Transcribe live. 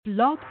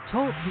Blog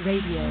Talk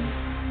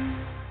Radio.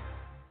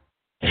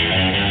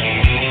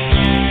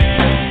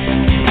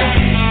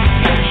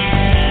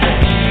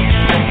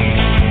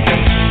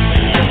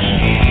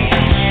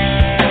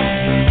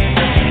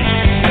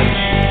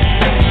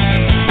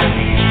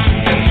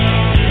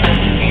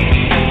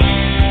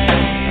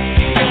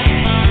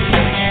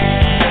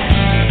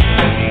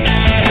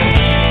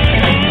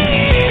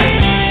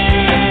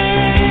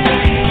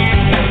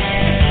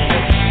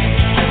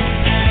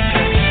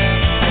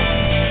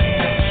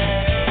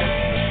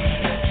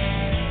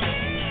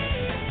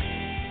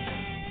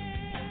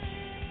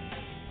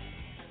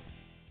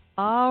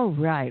 All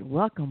right,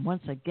 welcome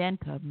once again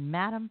to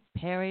Madame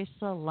Perry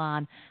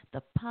Salon,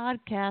 the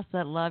podcast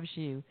that loves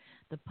you,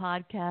 the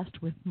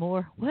podcast with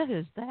more, what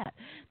is that?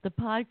 The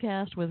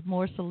podcast with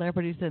more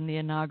celebrities than the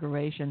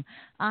inauguration.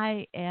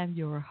 I am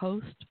your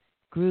host,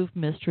 groove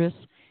mistress,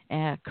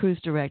 and cruise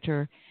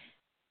director,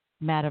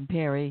 Madame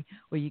Perry,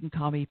 or you can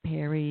call me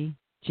Perry,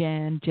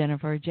 Jen,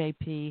 Jennifer,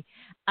 JP.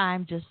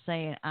 I'm just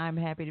saying I'm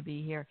happy to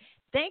be here.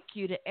 Thank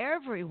you to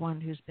everyone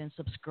who's been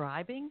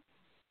subscribing.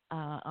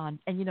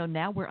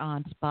 Now we're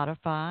on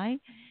Spotify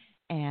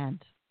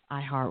and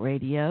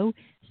iHeartRadio.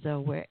 So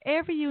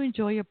wherever you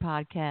enjoy your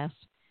podcast,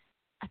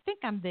 I think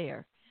I'm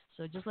there.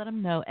 So just let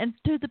them know. And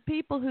to the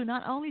people who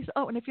not only,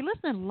 and if you're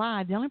listening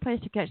live, the only place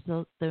to catch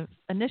the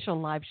initial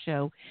live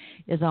show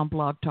is on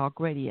Blog Talk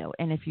Radio.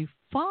 And if you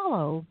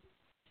follow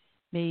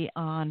me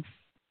on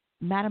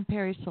Madame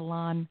Perry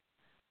Salon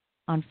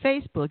on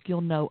Facebook,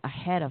 you'll know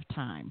ahead of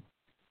time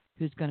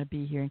who's going to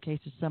be here in case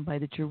it's somebody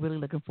that you're really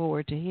looking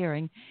forward to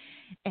hearing.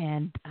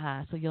 And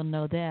so you'll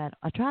know that.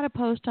 I try to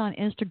post on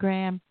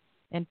Instagram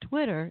and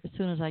Twitter as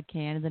soon as I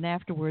can, and then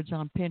afterwards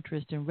on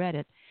Pinterest and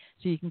Reddit,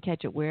 so you can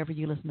catch it wherever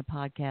you listen to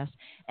podcasts.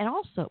 And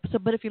also,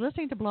 but if you're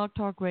listening to Blog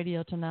Talk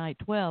Radio tonight,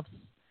 December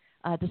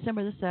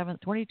the 7th,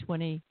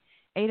 2020,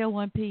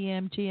 8:01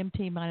 p.m.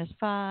 GMT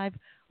 -5,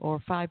 or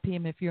 5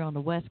 p.m. if you're on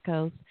the West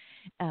Coast,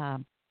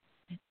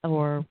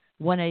 or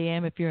 1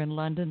 a.m. if you're in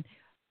London,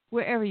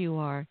 wherever you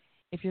are.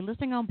 If you're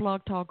listening on Blog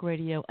Talk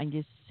Radio and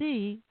you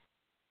see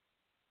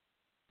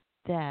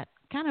that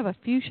kind of a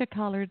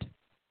fuchsia-colored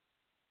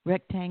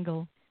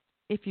rectangle,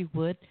 if you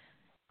would,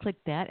 click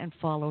that and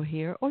follow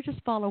here, or just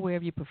follow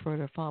wherever you prefer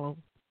to follow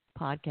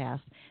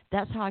podcasts.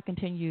 That's how I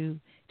continue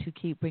to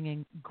keep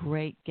bringing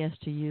great guests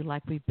to you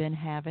like we've been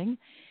having,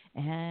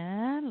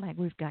 and like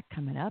we've got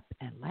coming up,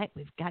 and like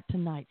we've got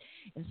tonight.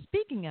 And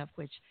speaking of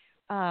which,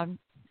 I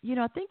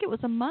think it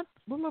was a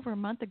little over a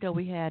month ago,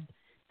 we had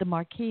the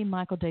Marquis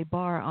Michael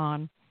DeBar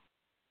on,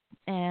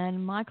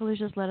 and Michael has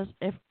just let us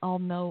all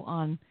know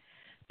on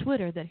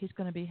Twitter that he's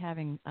going to be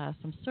having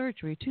two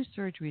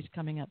surgeries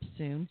coming up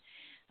soon.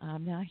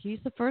 Now, he's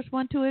the first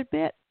one to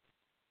admit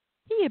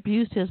he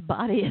abused his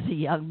body as a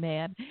young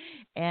man,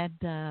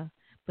 and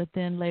but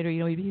then later,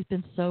 he's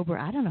been sober,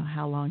 I don't know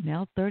how long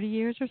now, 30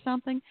 years or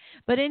something.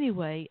 But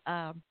anyway,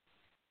 so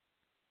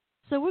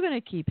we're going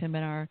to keep him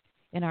in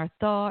our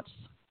thoughts,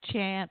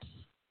 chants,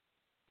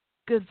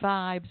 good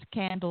vibes,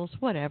 candles,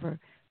 whatever,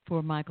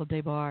 for Michael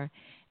DeBar.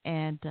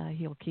 And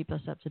he'll keep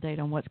us up to date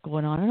on what's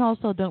going on. And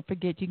also, don't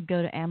forget, you can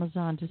go to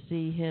Amazon to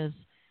see his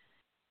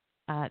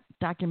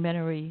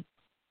documentary,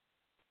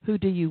 Who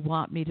Do You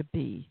Want Me to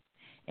Be?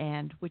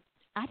 And which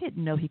I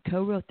didn't know he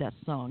co-wrote that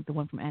song, the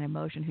one from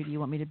Animotion, Who Do You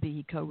Want Me to Be?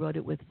 He co-wrote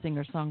it with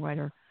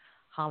singer-songwriter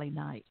Holly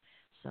Knight.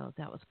 So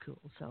that was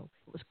cool. So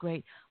it was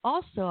great.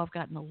 Also, I've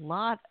gotten a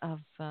lot of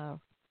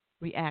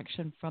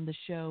reaction from the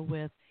show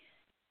with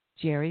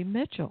Jerry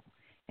Mitchell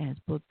and his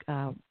book,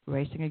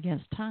 Racing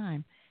Against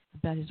Time,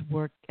 about his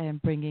work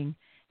and bringing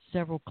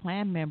several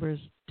Klan members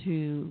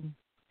to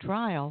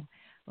trial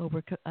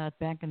over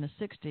back in the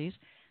 60s.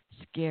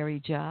 Scary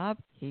job.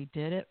 He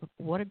did it.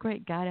 What a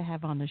great guy to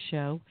have on the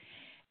show.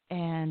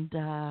 And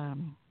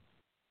I'm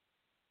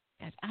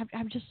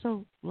just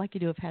so lucky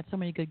to have had so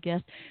many good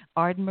guests.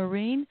 Arden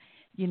Marine,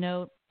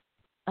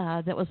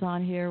 that was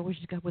on here, which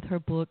she's got with her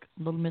book,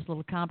 Little Miss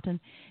Little Compton.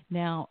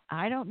 Now,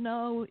 I don't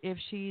know if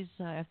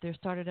if they're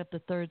started up the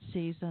third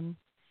season,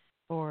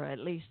 or at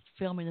least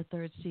filming the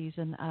third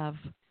season of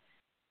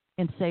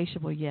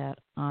Insatiable yet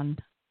on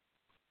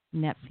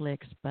Netflix,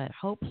 but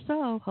hope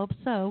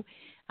so.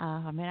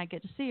 I may not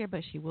get to see her,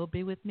 but she will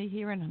be with me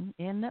here in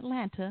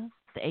Atlanta,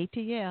 the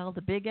ATL,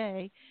 the Big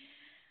A,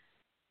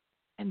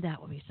 and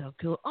that will be so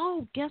cool.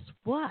 Oh, guess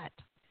what?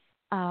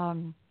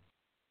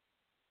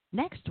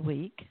 Next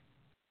week,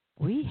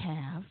 we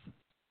have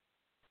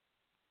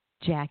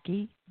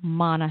Jackie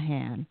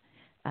Monahan.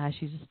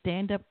 She's a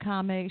stand-up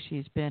comic.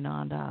 She's been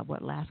on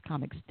Last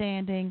Comic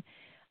Standing.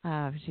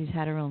 She's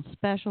had her own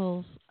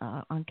specials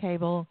on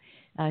cable.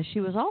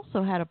 She was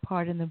also had a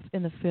part in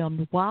the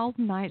film Wild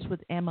Nights with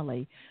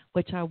Emily,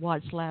 which I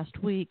watched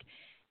last week.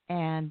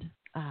 And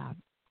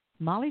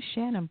Molly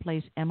Shannon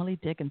plays Emily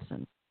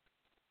Dickinson.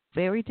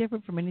 Very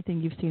different from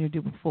anything you've seen her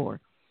do before.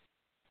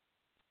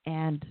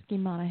 And Jackie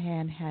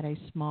Monahan had a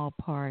small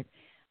part,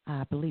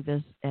 I believe,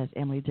 as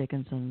Emily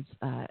Dickinson's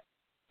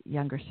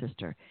younger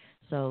sister.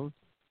 So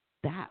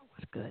that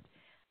was good.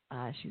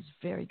 She was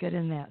very good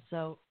in that.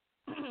 So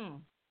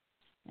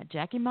Now,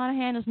 Jackie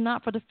Monahan is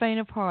not for the faint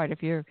of heart.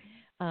 If you're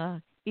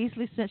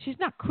easily sensitive, she's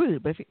not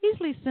crude, but if you're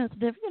easily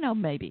sensitive,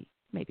 maybe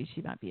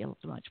she might be a little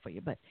too much for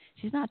you, but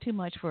she's not too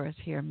much for us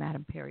here in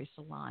Madame Perry's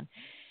Salon.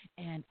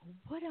 And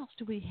what else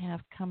do we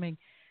have coming?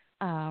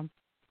 Well,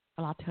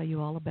 I'll tell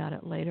you all about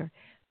it later.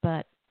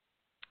 But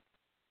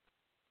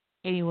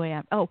anyway,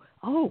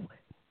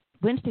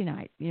 Wednesday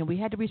night. We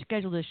had to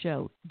reschedule this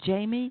show.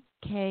 Jamie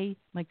K.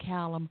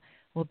 McCallum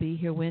will be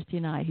here Wednesday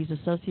night. He's a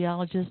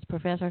sociologist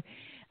professor.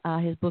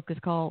 His book is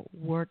called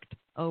Worked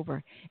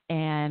Over,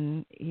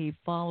 and he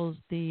follows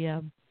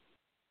the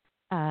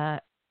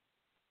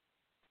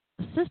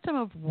system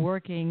of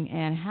working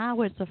and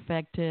how it's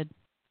affected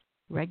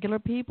regular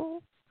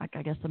people, like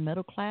I guess the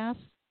middle class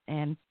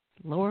and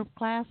lower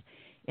class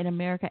in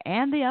America,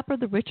 and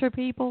the richer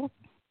people,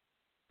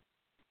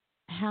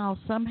 how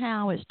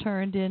somehow it's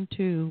turned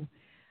into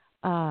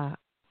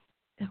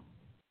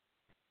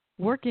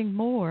working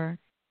more.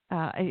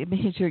 It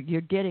means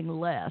you're getting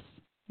less.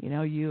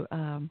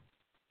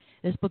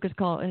 This book is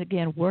called, and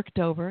again, Worked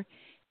Over,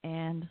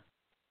 and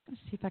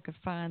let's see if I could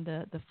find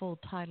the full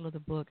title of the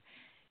book.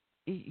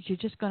 You're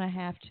just going to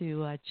have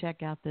to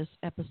check out this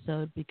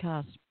episode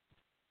because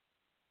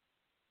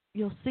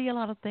you'll see a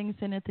lot of things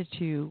in it that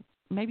you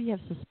maybe have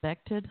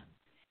suspected.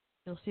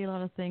 You'll see a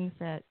lot of things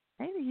that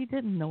maybe you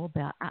didn't know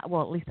about.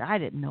 Well, at least I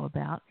didn't know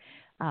about.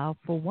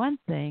 For one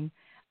thing,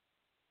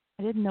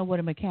 I didn't know what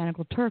a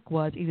mechanical Turk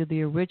was, either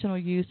the original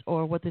use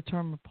or what the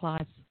term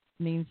applies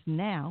means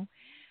now.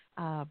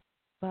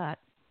 But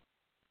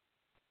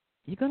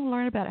you're going to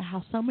learn about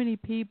how so many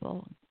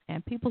people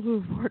and people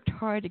who have worked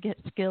hard to get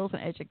skills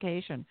and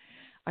education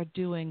are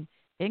doing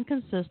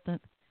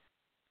inconsistent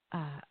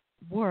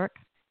work,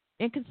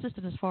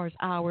 inconsistent as far as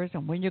hours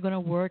and when you're going to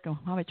work and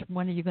how much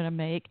money you're going to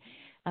make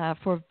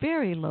for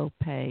very low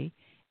pay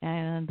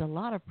and a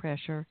lot of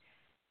pressure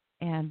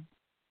and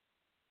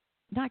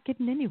not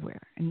getting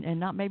anywhere and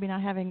not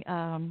having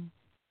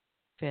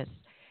fits.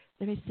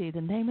 Let me see. The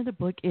name of the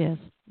book is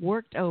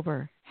Worked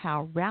Over,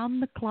 How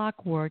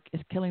Round-the-Clock Work is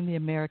Killing the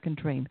American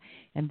Dream.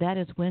 And that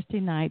is Wednesday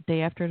night,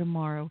 day after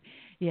tomorrow.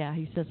 Yeah,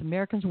 he says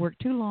Americans work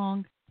too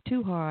long,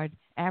 too hard.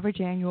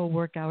 Average annual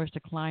work hours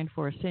declined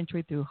for a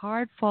century through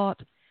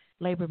hard-fought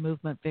labor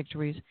movement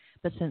victories.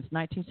 But since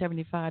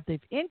 1975, they've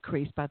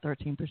increased by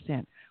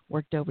 13%.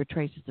 Worked Over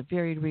traces the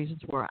varied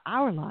reasons where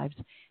our lives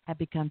have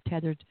become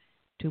tethered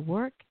to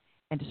work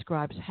and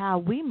describes how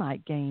we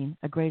might gain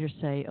a greater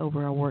say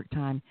over our work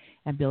time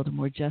and build a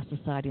more just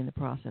society in the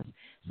process.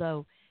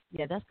 So,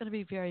 yeah, that's going to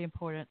be a very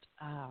important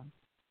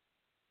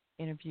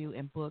interview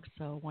and book,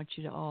 so I want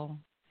you to all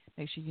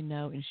make sure you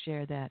know and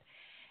share that.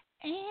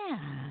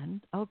 And,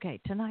 okay,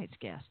 tonight's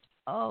guest.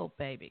 Oh,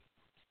 baby.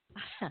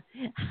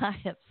 I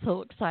am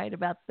so excited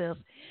about this.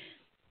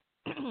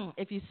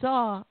 If you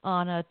saw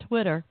on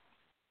Twitter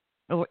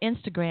or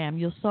Instagram,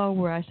 you saw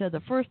where I said the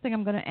first thing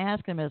I'm going to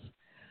ask him is,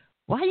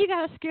 why you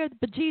got to scare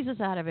the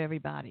bejesus out of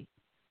everybody?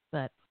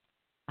 But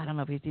I don't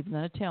know if he's even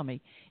going to tell me.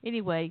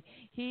 Anyway,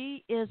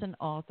 he is an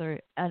author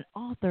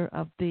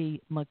of the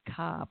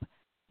Macabre.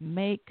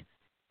 Make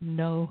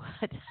no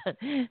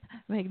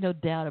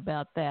doubt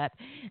about that.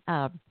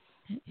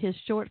 His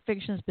short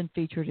fiction has been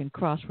featured in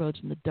Crossroads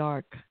in the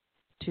Dark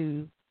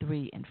 2,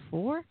 3, and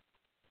 4,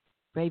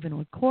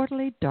 Ravenwood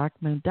Quarterly, Dark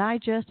Moon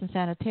Digest, and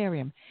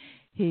Sanitarium.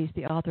 He's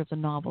the author of the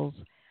novels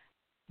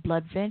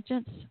Blood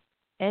Vengeance,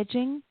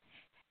 Edging,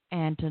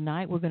 and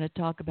tonight we're going to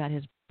talk about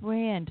his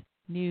brand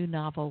new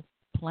novel,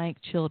 Plank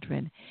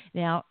Children.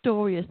 Now,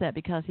 story is that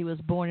because he was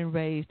born and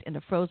raised in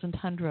the frozen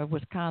tundra of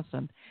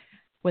Wisconsin,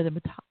 where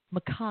the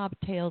macabre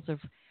tales of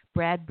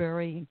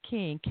Bradbury and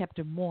King kept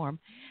him warm,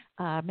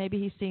 maybe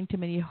he's seen too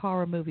many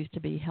horror movies to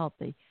be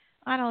healthy.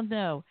 I don't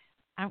know,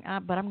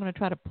 but I'm going to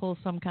try to pull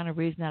some kind of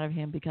reason out of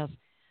him because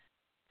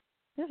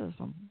this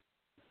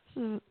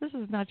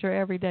is not your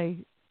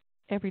everyday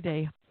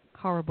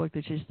horror book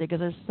that you see, because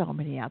there's so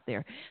many out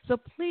there. So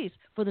please,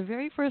 for the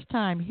very first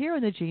time here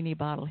in the Genie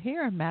Bottle,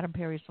 here in Madame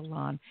Perry's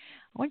Salon,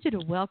 I want you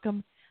to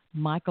welcome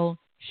Michael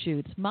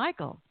Schutz.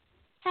 Michael,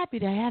 happy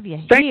to have you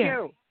here. Thank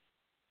you.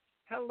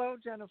 Hello,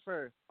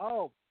 Jennifer.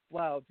 Oh,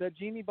 wow. The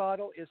Genie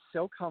Bottle is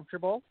so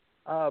comfortable.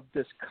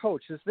 This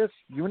coach, is this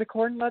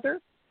unicorn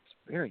leather? It's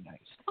very nice.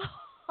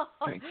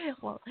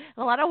 Well,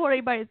 I don't want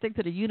anybody to think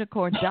that a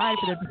unicorn died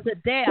for them to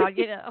sit down,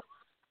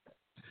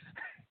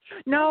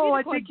 No,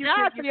 I think you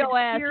can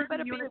hear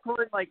the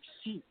unicorn like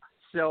sheep.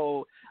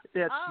 So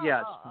that's,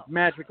 yes,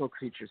 magical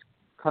creatures.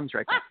 Comes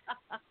right back.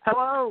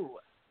 Hello.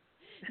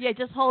 Yeah,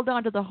 just hold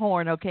on to the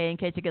horn, okay, in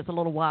case it gets a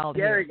little wild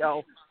there here. You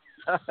go.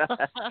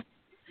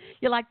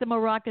 You like the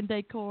Moroccan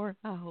decor?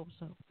 I hope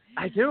so.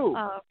 I do.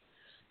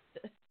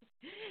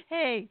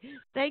 Hey,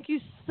 thank you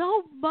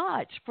so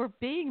much for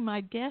being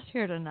my guest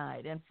here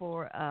tonight and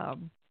for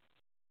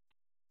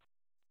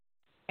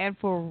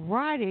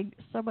writing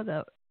some of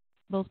the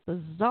most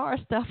bizarre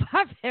stuff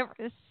I've ever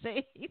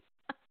seen.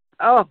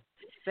 Oh,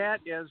 that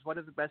is one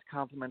of the best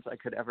compliments I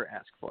could ever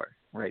ask for,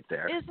 right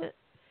there. Is it?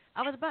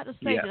 I was about to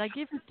say, yes.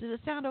 Did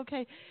it sound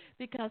okay?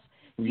 Because,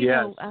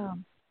 yes.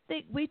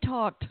 we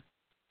talked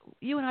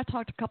you and I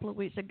talked a couple of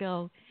weeks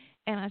ago,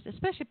 and I said,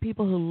 especially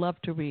people who love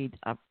to read.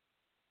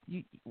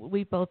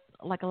 We both,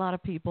 like a lot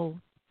of people,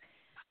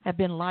 have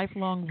been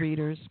lifelong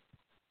readers,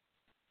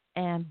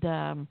 and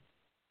and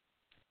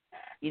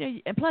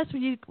plus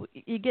when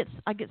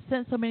I get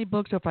sent so many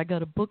books, or if I go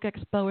to Book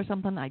Expo or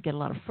something, I get a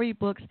lot of free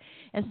books,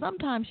 and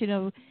sometimes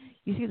you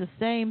see the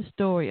same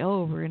story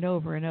over and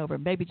over and over,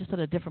 maybe just at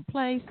a different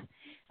place.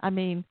 I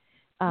mean,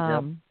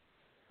 Yep.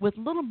 with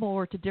a little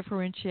more to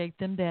differentiate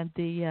them than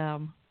the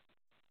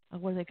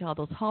what do they call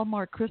those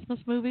Hallmark Christmas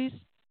movies?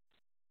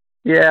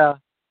 Yeah.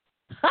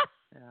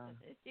 Yeah.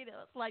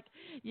 It's like,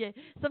 yeah,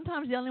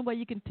 sometimes the only way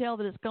you can tell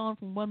that it's gone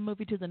from one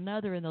movie to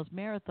another in those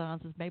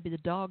marathons is maybe the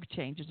dog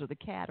changes or the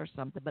cat or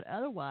something. But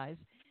otherwise,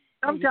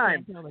 yeah, you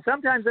Sometimes, can't tell it.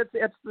 sometimes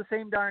it's the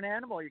same darn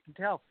animal. You can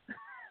tell.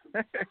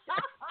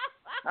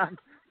 um,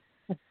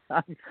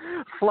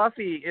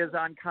 Fluffy is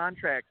on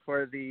contract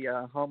for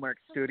the Hallmark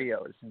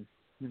Studios and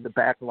in the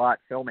back lot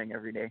filming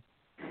every day.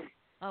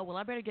 Oh, well,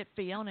 I better get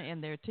Fiona in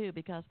there, too,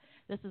 because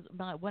this is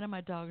one of my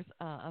dogs,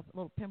 a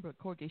little Pembroke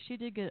Corgi. She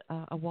did get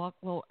a walk.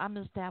 Well, I'm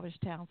an established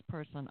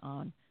townsperson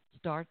on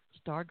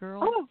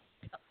Stargirl. Oh,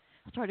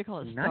 I started to call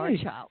it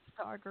nice.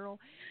 Stargirl.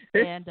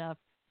 And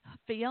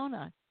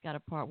Fiona got a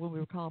part when we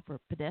were called for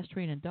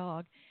pedestrian and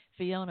dog,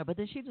 Fiona. But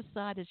then she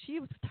decided she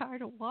was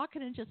tired of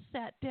walking and just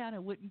sat down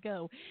and wouldn't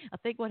go. I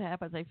think what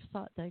happened,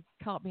 they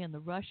caught me in the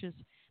rushes,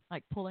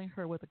 like pulling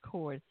her with a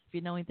cord. If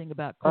you know anything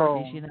about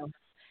corgis,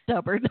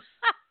 stubborn.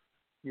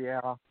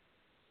 Yeah.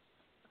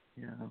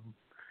 Yeah.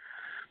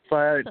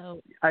 But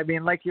So, I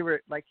mean, like you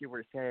were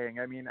saying,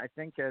 I mean, I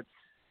think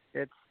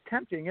it's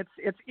tempting.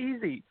 It's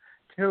easy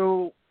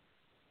to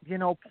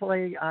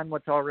play on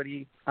what's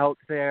already out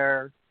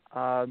there,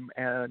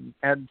 and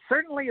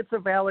certainly it's a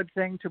valid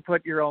thing to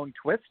put your own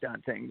twist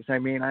on things. I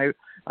mean,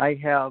 I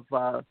have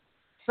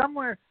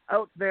somewhere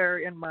out there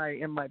in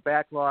my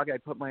backlog, I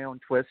put my own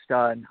twist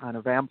on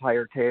a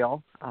vampire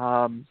tale,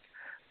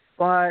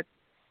 but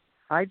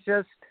I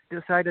just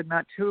decided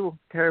not too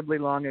terribly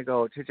long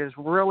ago to just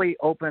really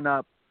open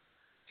up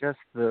just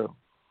the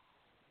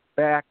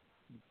back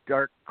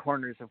dark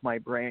corners of my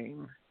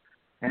brain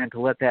and to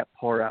let that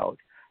pour out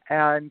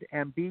and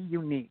be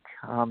unique.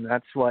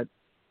 That's what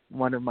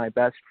one of my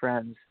best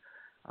friends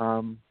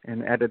and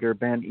editor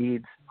Ben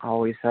Eads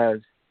always says.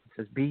 He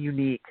says, be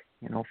unique,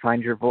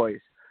 find your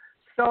voice.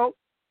 So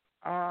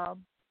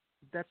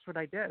that's what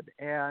I did,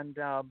 and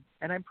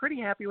I'm pretty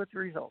happy with the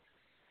results.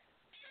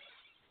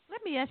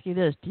 let me ask you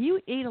this. Do you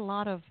eat a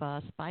lot of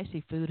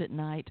spicy food at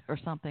night or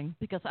something?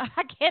 Because I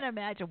can't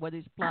imagine where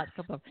these plots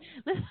come from.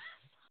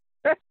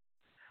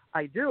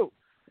 I do,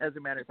 as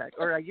a matter of fact,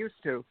 or I used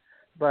to.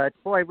 But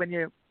boy, when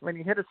you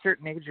hit a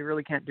certain age, you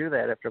really can't do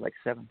that after like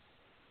 7.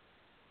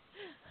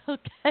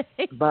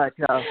 Okay. But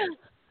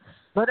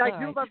I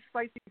do right. love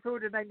spicy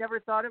food, and I never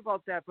thought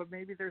about that. But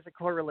maybe there's a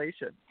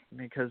correlation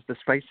because the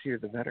spicier,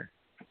 the better.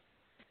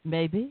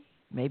 Maybe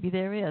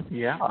there is.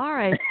 Yeah. All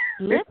right.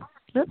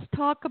 Let's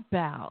talk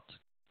about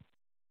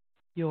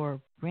your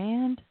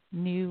brand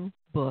new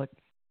book.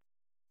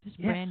 It's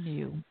brand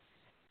new,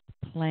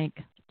 Plank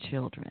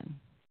Children.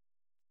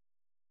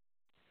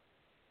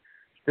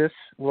 This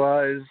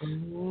was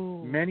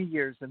Ooh. many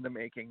years in the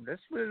making. This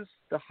was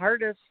the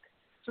hardest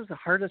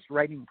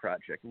writing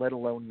project, let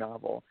alone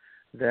novel,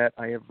 that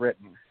I have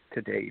written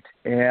to date.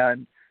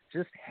 And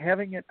just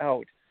having it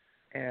out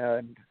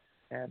and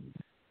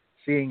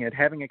seeing it,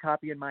 having a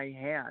copy in my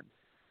hand,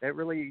 that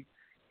really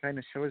kind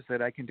of shows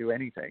that I can do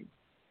anything.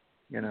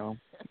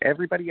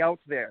 Everybody out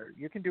there,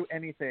 you can do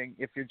anything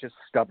if you're just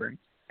stubborn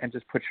and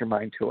just put your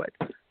mind to it.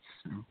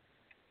 So.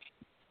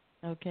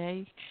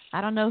 Okay.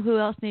 I don't know who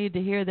else needed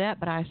to hear that,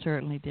 but I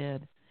certainly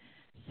did.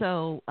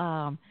 So,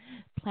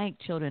 Plank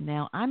Children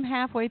now. I'm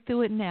halfway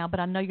through it now, but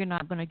I know you're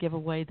not going to give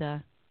away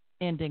the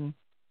ending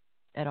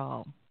at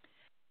all.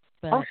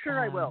 But, sure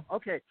I will.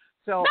 Okay.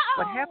 So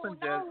what happens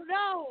is...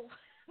 No,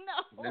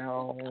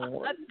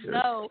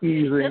 no.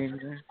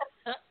 Teasing.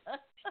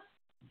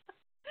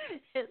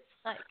 It's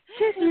like...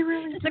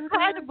 Really it's the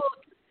kind of book...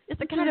 It's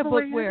the kind of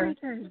book where...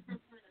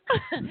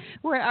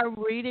 where I'm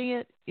reading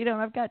it,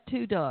 I've got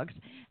 2 dogs.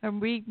 I'm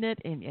reading it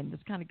and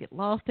just kind of get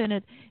lost in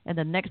it. And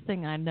the next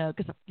thing I know,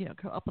 because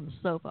I'm, up on the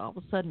sofa, all of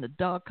a sudden the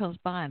dog comes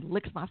by and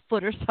licks my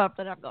foot or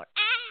something. I'm going,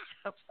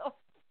 ah!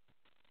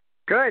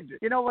 Good.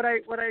 What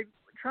I'm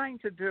trying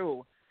to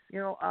do.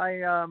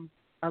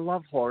 I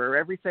love horror.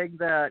 Everything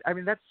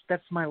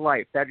that's my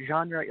life. That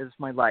genre is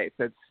my life.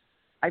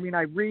 I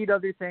read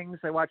other things.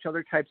 I watch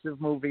other types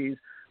of movies,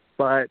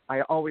 but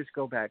I always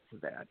go back to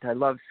that. I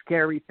love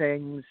scary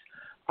things.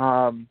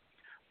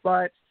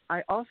 But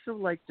I also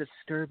like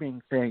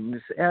disturbing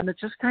things, and it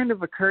just kind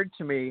of occurred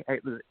to me,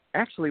 it was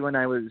actually when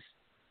I was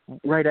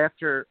right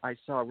after I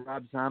saw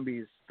Rob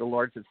Zombie's The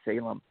Lords of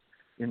Salem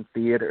in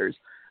theaters.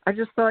 I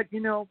just thought,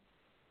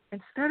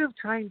 instead of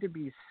trying to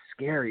be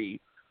scary,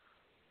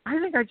 I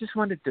think I just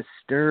want to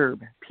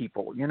disturb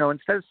people.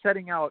 Instead of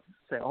setting out,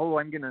 say, oh,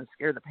 I'm going to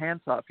scare the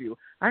pants off you,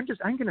 I'm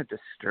going to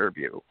disturb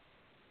you.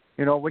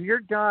 When you're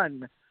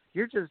done,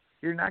 you're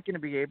not going to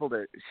be able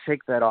to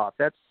shake that off.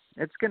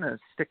 gonna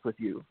stick with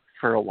you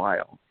for a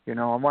while. You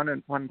know, I want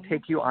to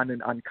take you on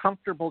an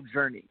uncomfortable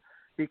journey,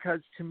 because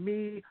to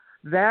me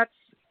that's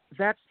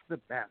the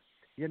best.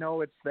 You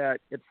know, it's that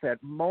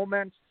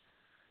moment,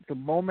 the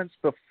moments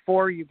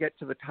before you get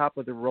to the top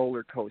of the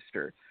roller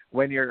coaster,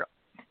 when you're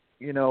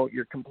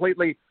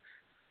completely,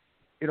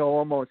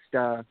 almost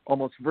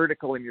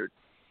vertical, and you're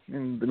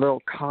in the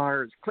little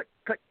cars, click,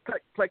 click,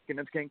 click, click, and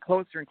it's getting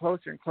closer and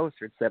closer and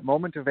closer. It's that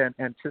moment of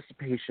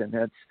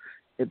anticipation.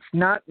 It's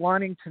not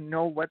wanting to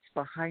know what's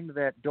behind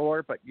that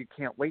door, but you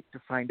can't wait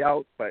to find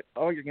out. But,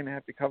 you're going to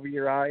have to cover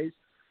your eyes.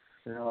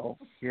 So,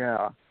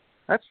 yeah,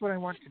 that's what I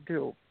want to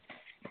do.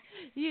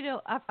 You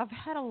know, I've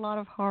had a lot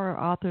of horror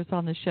authors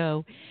on the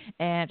show,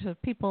 and so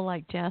people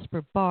like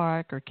Jasper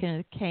Bark or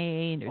Kenneth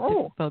Kane or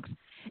different folks.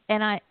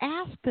 And I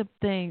asked them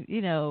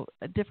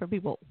different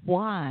people,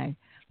 why?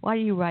 Why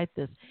do you write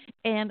this?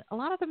 And a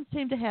lot of them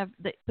seem to have,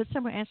 but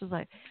some answers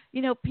like,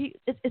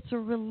 it's a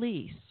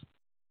release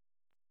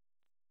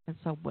in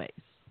some ways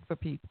for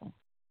people.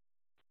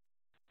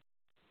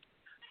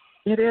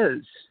 It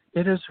is.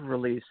 It is a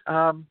release.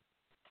 I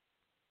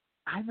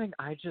think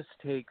I just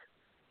take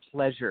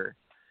pleasure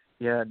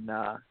in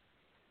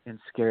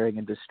scaring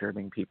and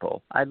disturbing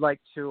people. I'd like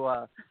to,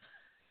 I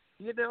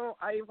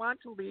want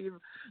to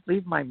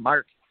leave my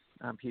mark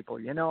on people.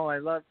 I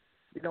love,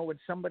 when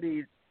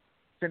somebody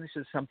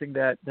finishes something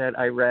that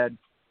I wrote,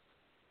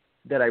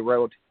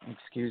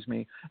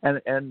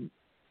 and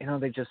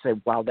they just say,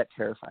 wow, that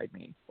terrified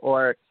me.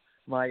 Or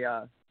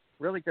my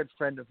really good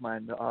friend of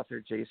mine, the author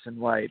Jason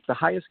White, the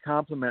highest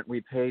compliment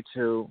we pay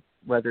to,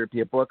 whether it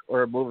be a book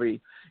or a movie,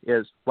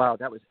 is, wow,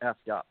 that was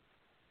effed up.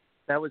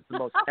 That was the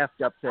most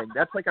effed up thing.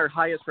 That's like our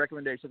highest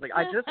recommendation. It's like,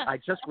 I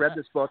just read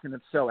this book and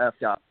it's so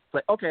effed up. It's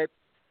like, okay,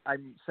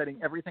 I'm setting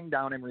everything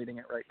down. I'm reading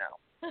it right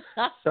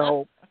now.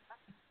 So.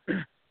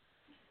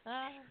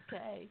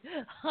 Okay.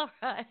 All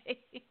right.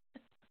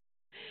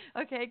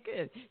 Okay,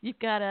 good. You've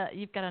got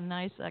a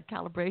nice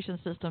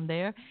calibration system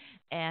there,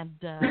 and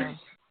I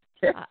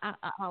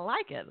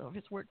like it.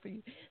 It's worked for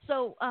you.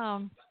 So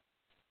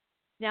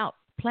now,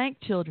 Plank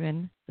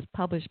Children is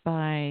published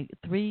by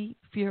Three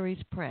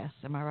Furies Press.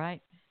 Am I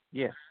right?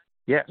 Yes.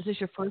 Yes. Is this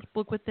your first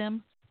book with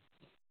them?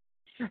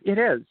 It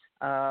is.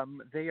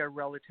 They are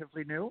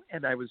relatively new,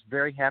 and I was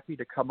very happy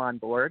to come on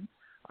board.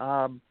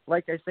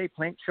 Like I say,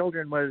 Plank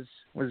Children was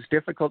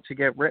difficult to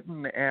get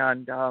written,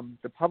 and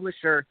the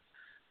publisher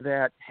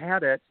that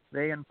had it,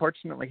 they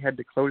unfortunately had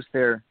to close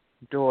their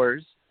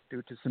doors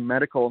due to some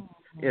medical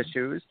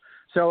issues.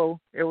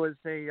 So it was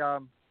a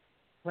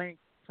Plank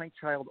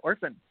Child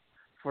orphan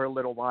for a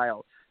little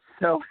while.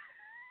 So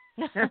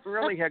it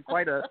really had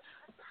quite a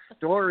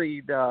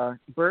storied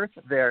birth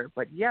there.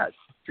 But yes,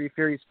 Three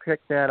Furies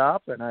picked that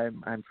up, and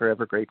I'm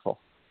forever grateful.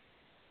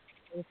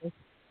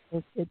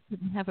 It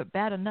didn't have it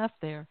bad enough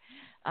there.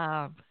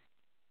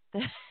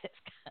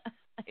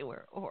 They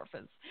were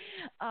orphans.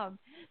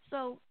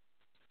 So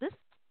this.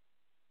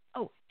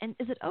 Oh, and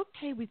is it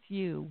okay with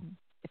you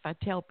if I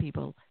tell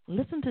people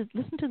listen to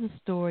the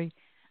story,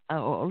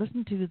 or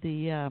listen to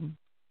the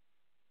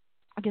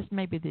I guess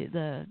maybe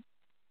the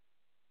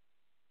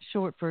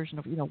short version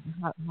of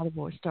how the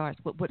war starts.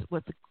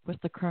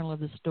 What's the kernel of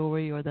the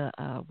story, or the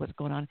what's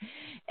going on?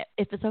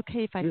 If it's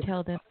okay if I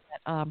tell them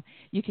that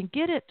you can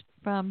get it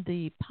from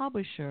the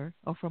publisher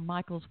or from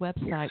Michael's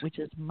website, which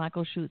is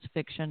Michael Schutz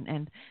Fiction,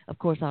 and of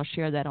course I'll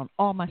share that on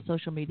all my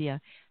social media,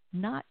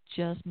 not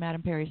just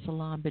Madame Perry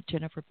Salon, but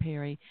Jennifer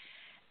Perry,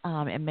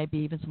 and maybe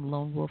even some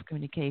Lone Wolf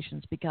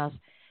Communications, because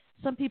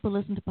some people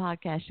listen to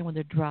podcasts when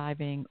they're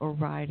driving or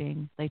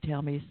riding. They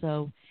tell me,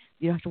 so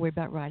you don't have to worry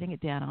about writing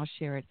it down. I'll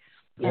share it.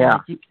 Yeah.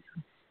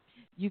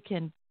 You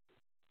can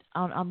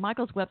on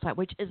Michael's website,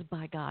 which is,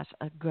 by gosh,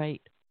 a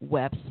great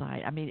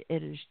website. I mean,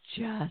 it is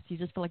you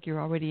just feel like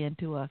you're already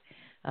into a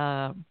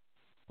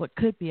what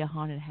could be a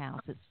haunted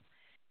house. It's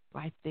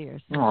right there.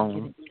 So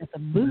you get the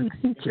mood.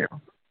 Thank you.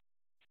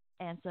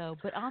 And so,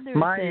 but on there,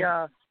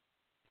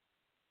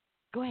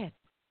 go ahead.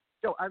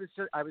 So I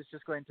was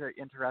just going to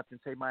interrupt and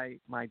say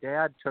my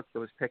dad took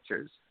those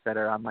pictures that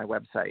are on my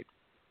website.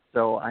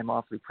 So I'm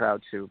awfully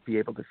proud to be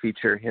able to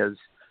feature his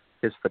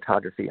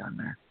photography on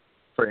there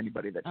for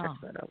anybody that checks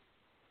that out.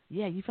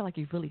 Yeah, you feel like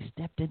you've really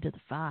stepped into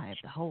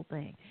the whole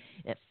thing.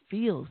 It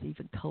feels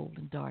even cold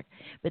and dark.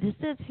 But it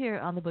says here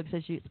on the book, it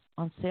says it's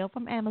on sale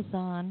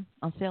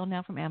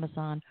now from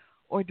Amazon,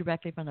 or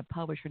directly from the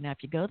publisher. Now,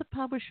 if you go to the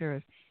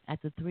publisher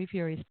at the Three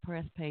Furies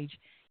Press page,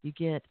 you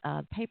get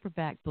a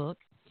paperback book,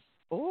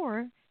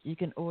 or you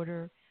can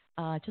order,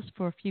 just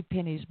for a few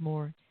pennies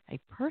more, a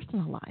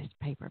personalized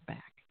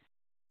paperback.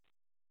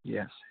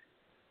 Yes.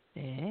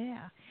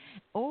 Yeah.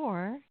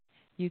 Or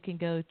you can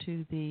go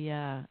to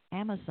the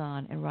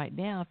Amazon, and right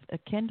now a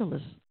Kindle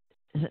is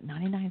it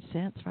 99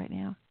 cents right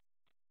now?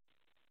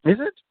 Is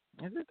it?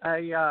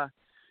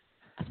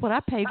 That's what I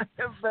paid.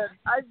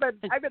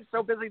 I've been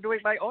so busy doing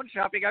my own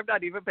shopping, I'm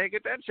not even paying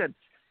attention.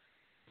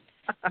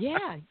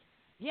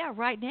 Yeah,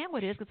 right now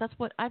it is, because that's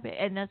what I paid,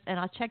 and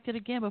I checked it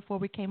again before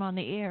we came on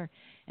the air,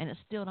 and it's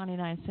still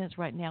 99 cents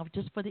right now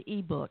just for the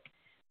ebook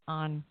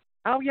on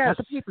Oh, yes. Not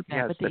the paperback,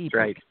 Yes, but the that's ebook.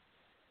 right.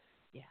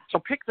 Yeah. So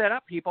pick that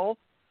up, people.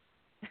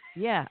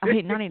 Yeah, I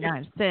mean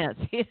 99 cents,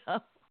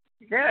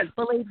 Yes.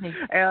 Believe me.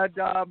 And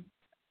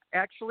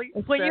actually,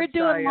 When you're since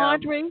doing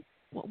laundry,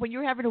 when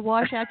you're having to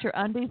wash out your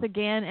undies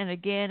again and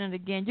again and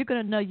again, you're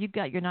going to know you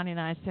got your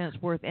 99 cents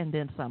worth and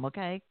then some,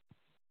 okay?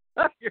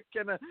 you're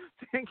going to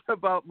think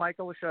about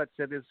Michael Schutz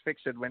and his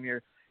fiction when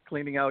you're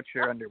cleaning out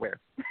your underwear.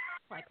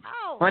 Like,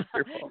 oh,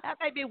 Wonderful. that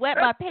made me wet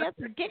my pants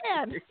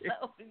again.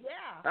 So,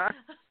 yeah.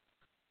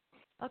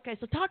 Okay,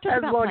 so talk to us As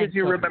about long Playing as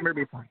you Children. remember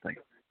me something.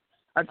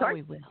 I'm Oh, sorry?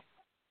 we will.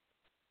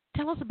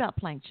 Tell us about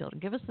Playing Children.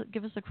 Give us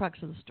the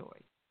crux of the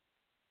story.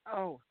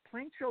 Oh,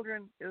 Playing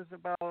Children is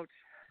about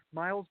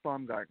Miles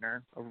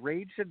Baumgartner, a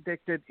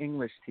rage-addicted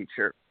English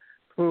teacher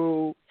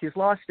who he's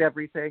lost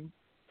everything.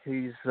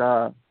 He's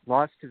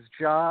lost his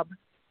job,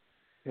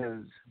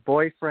 his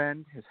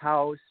boyfriend, his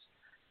house,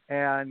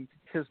 and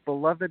his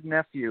beloved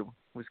nephew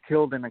was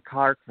killed in a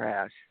car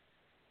crash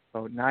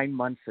about 9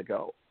 months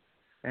ago.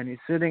 And he's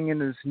sitting in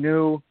his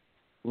new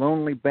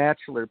lonely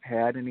bachelor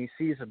pad, and he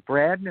sees a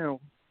brand new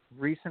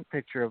recent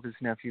picture of his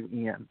nephew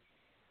Ian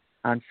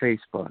on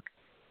Facebook.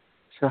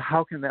 So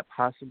how can that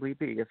possibly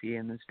be if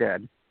Ian is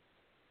dead?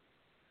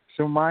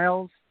 So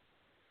Miles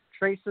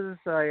traces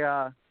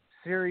a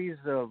series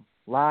of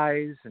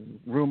lies and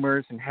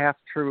rumors and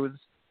half-truths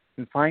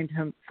and finds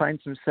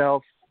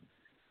himself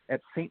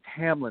at St.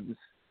 Hamlin's,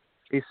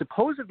 a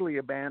supposedly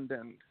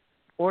abandoned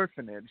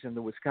orphanage in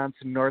the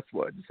Wisconsin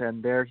Northwoods,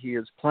 and there he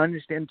is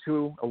plunged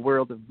into a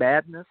world of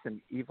badness and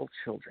evil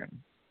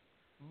children.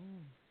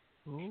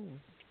 Ooh.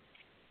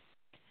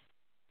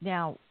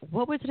 Now,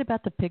 what was it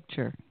about the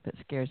picture that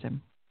scares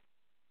him?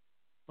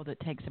 Or that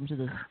takes him to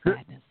this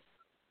badness?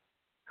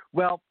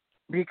 Well,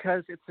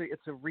 because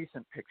it's a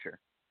recent picture.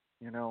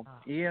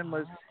 Ian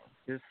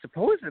is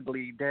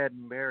supposedly dead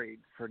and buried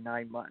for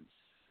 9 months,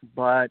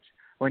 but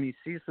when he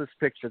sees this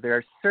picture, there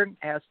are certain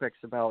aspects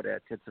about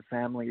it. It's a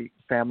family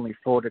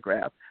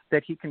photograph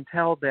that he can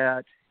tell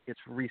that it's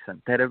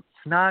recent, that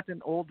it's not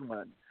an old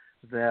one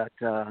that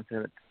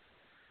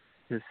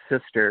his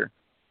sister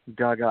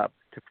dug up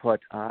to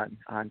put on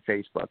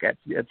Facebook.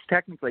 It's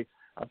technically,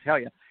 I'll tell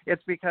you,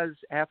 it's because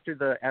after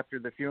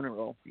the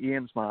funeral,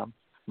 Ian's mom,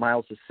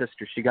 Miles'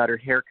 sister, she got her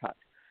hair cut,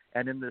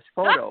 and in this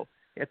photo,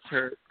 it's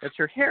her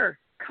hair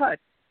cut,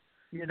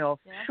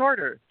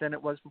 shorter than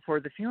it was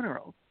before the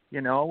funeral.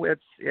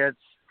 It's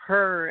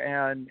her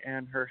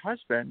and her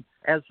husband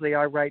as they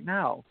are right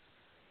now,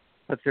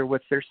 but they're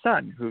with their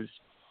son, who's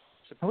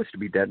supposed to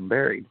be dead and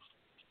buried.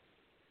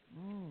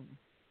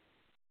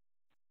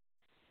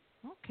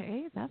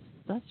 Okay,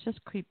 that's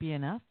just creepy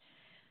enough.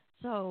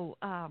 So,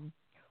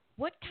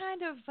 what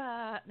kind of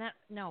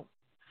no?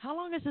 How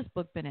long has this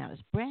book been out?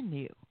 It's brand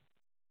new.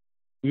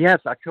 Yes,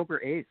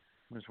 October 8th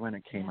was when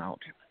it came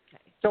out.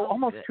 Okay. So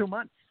almost good. 2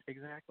 months,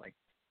 exactly.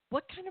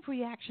 What kind of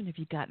reaction have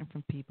you gotten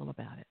from people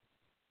about it?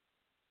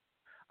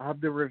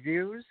 The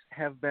reviews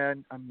have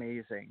been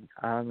amazing.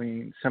 I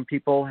mean, some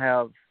people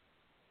have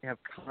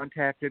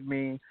contacted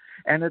me,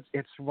 and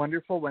it's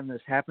wonderful when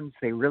this happens.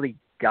 They really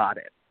got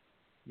it.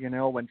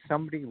 When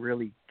somebody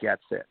really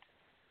gets it,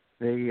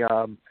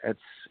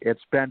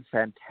 it's been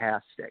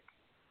fantastic.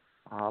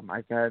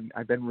 I've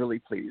been really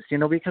pleased.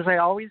 Because I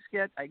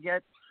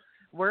get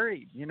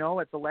worried.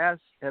 At the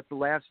last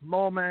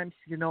moment,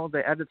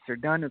 the edits are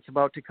done. It's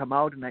about to come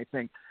out, and I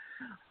think,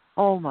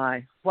 oh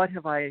my, what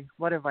have I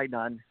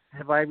done?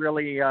 Have I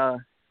really,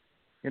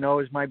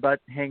 is my butt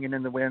hanging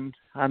in the wind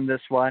on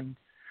this one?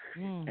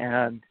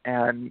 And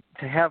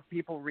to have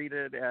people read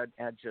it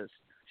and just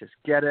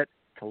get it,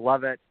 to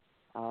love it.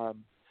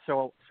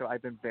 So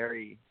I've been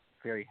very,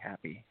 very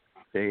happy.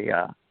 They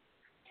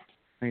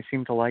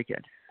seem to like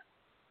it.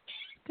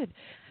 Good.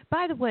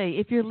 By the way,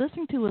 if you're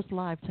listening to us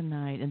live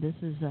tonight, and this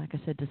is, like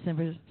I said,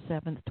 December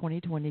 7th,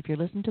 2020, if you're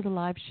listening to the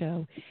live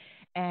show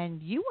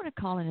and you want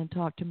to call in and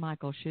talk to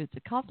Michael Schutz,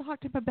 talk to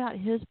him about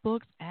his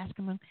books, ask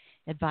him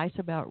advice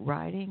about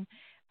writing,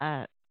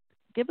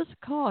 give us a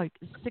call,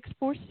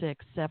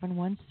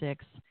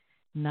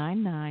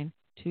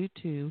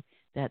 646-716-9922.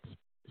 That's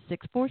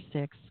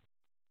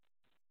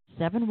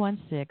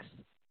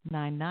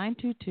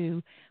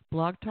 646-716-9922.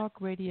 Blog Talk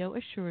Radio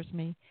assures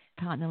me,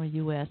 continental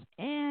U.S.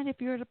 And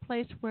if you're at a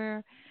place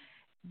where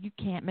you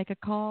can't make a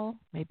call,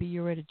 maybe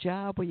you're at a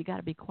job where you got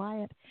to be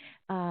quiet,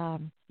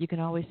 you can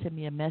always send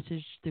me a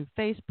message through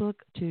Facebook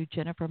to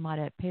Jennifer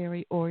Maudette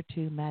Perry or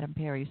to Madame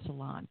Perry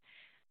Salon.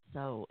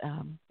 So,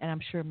 and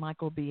I'm sure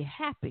Michael will be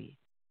happy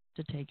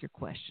to take your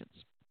questions.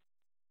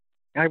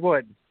 I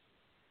would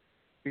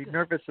be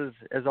nervous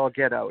as all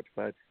get out,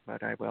 but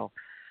I will.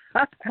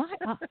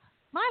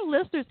 My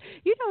listeners,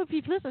 if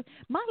you've listened,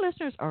 my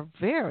listeners are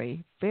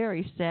very,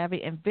 very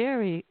savvy and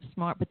very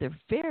smart, but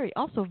they're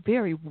also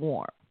very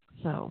warm.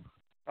 So,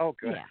 oh,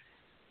 good. Yeah,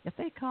 if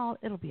they call,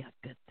 it'll be a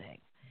good thing.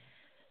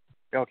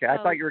 Okay, I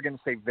thought you were going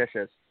to say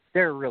vicious.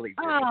 They're really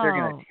vicious. They're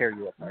going to tear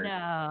you apart.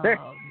 No.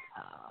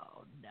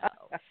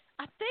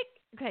 I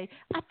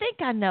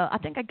think I know. I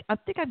think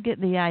I'm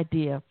getting the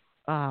idea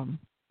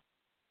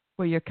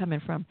where you're coming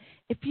from.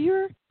 If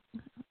you're,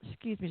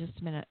 excuse me just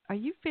a minute. Are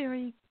you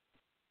very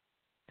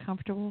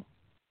comfortable?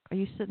 Are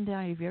you sitting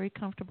down? Are you very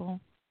comfortable?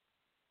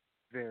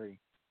 Very.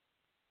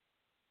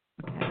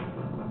 Okay.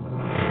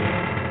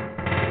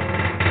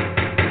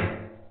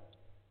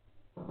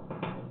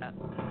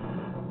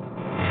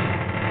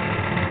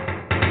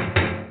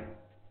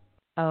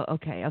 Oh,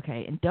 okay,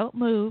 okay. And don't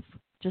move.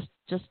 Just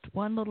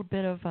one little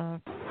bit of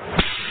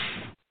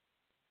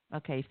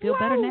okay, feel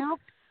better Whoa! now?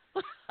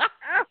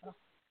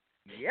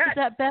 Yes. Is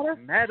that better?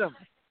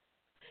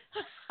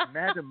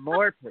 Madam,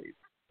 more, please.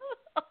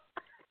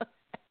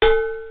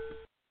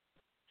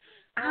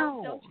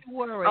 Ow. Don't you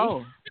worry.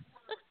 Oh,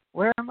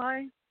 where am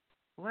I?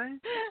 What?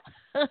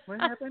 What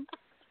happened?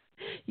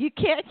 You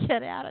can't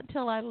get out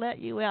until I let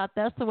you out.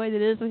 That's the way that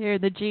it is here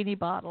in the genie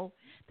bottle.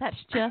 That's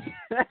just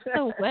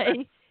the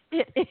way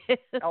it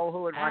is. Oh,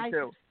 who would want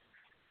to?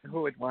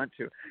 Who would want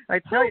to? I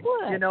tell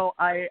you, you know,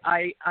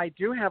 I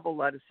do have a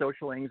lot of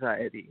social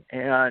anxiety,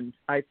 and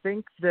I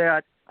think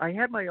that I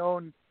had my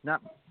own.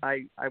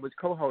 I was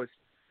co-host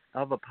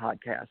of a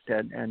podcast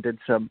and did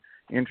some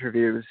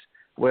interviews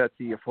with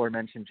the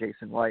aforementioned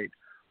Jason White,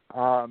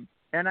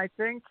 and I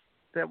think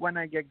that when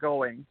I get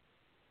going,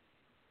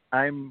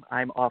 I'm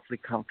awfully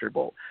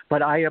comfortable,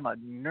 but I am a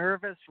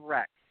nervous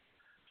wreck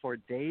for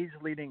days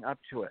leading up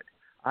to it.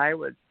 I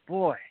was,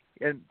 boy,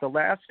 in the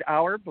last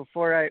hour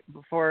before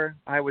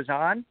I was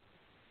on,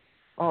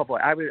 oh boy,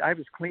 I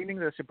was cleaning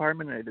this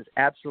apartment and it is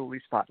absolutely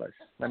spotless.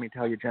 Let me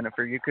tell you,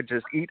 Jennifer, you could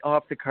just eat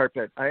off the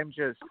carpet. I'm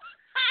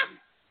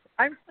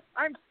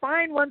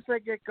fine once I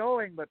get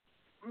going, but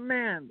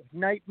man,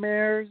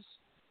 nightmares,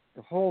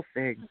 the whole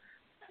thing.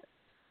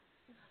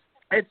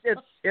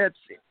 It's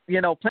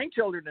you know, playing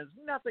children is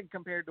nothing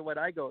compared to what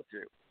I go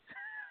through.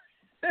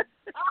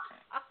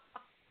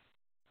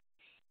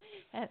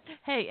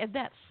 Hey, and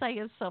that's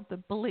saying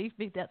something. Believe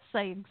me, that's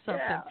saying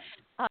something.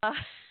 Yeah.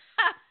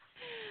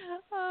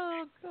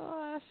 Oh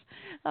gosh.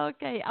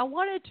 Okay, I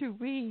wanted to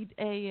read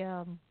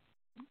a.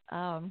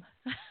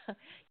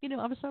 You know,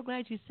 I'm so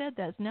glad you said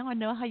that. Now I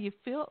know how you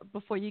feel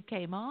before you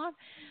came on.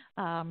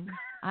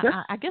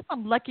 I guess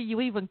I'm lucky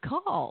you even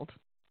called.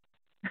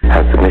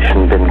 Has the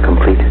mission been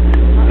completed?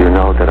 You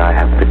know that I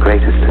have the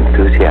greatest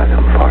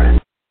enthusiasm for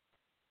it.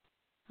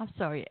 I'm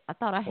sorry. I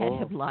thought I had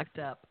him locked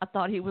up. I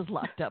thought he was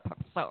locked up.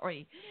 I'm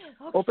sorry.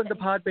 Okay. Open the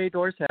pod bay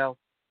doors, Hal.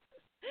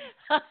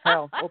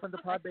 Hal, open the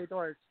pod bay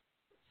doors.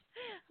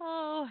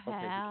 Oh, Hal.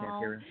 Okay, you can't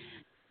hear him.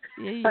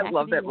 Yeah, I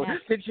love that one. yeah.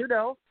 Did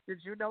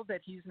you know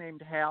that he's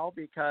named Hal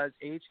because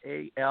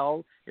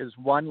HAL is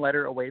one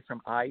letter away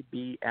from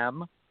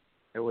IBM?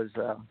 It was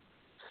a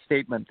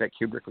statement that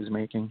Kubrick was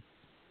making.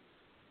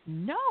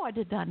 No, I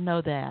did not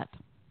know that.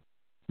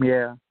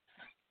 Yeah.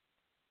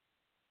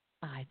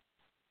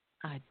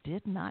 I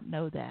did not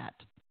know that.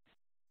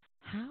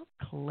 How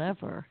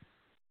clever.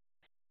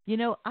 You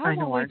know, I've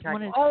always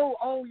wanted...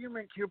 Oh, you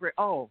meant Kubrick.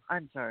 Oh,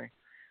 I'm sorry.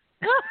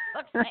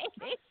 Okay.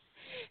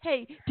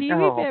 Hey, do you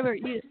remember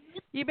you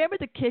remember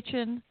the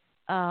kitchen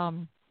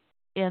in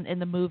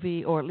the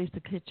movie, or at least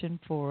the kitchen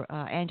for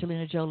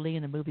Angelina Jolie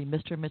in the movie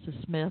Mr. and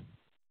Mrs. Smith?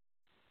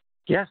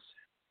 Yes.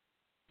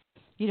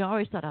 You know, I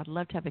always thought I'd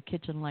love to have a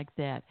kitchen like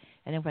that.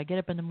 And if I get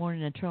up in the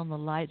morning and turn on the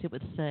lights, it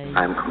would say...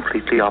 I'm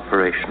completely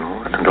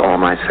operational, and all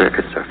my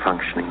circuits are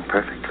functioning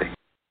perfectly.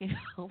 You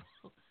know,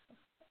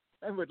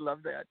 I would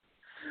love that.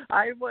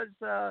 I was...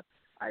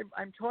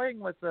 I'm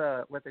toying with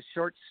a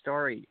short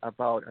story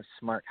about a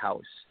smart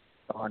house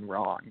gone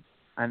wrong.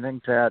 I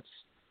think that's,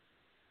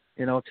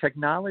 you know,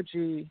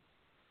 technology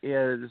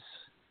is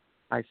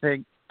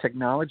the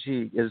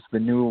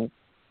new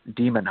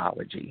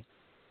demonology.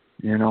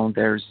 You know,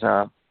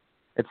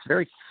 it's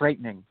very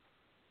frightening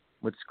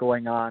what's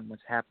going on,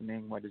 what's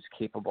happening, what is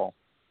capable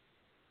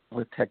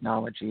with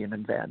technology and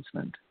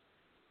advancement.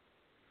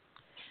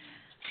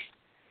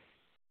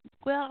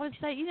 well, I would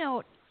say, you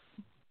know,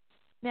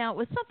 now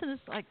with something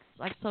that's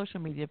like social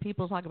media,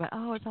 people talk about,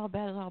 oh, it's all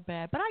bad.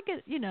 But I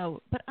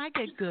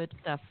get good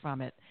stuff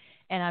from it,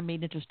 and I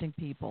meet interesting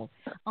people.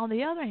 On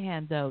the other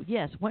hand, though,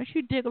 yes, once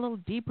you dig a little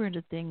deeper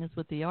into things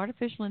with the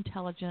artificial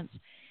intelligence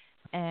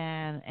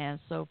and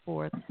so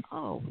forth,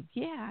 oh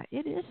yeah,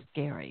 it is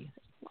scary.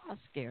 There's a lot of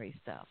scary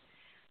stuff.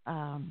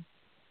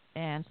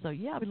 And so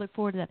yeah, we look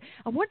forward to that.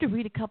 I wanted to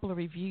read a couple of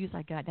reviews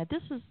I got. Now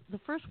this is the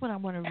first one I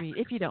want to read,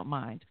 if you don't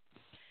mind.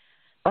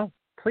 Oh,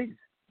 please.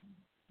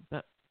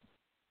 But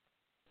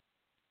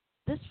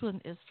this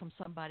one is from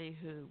somebody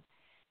who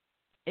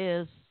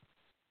is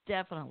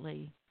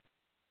definitely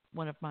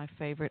one of my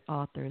favorite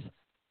authors.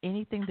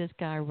 Anything this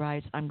guy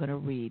writes, I'm going to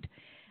read.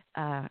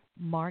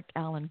 Mark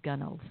Allen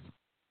Gunnels.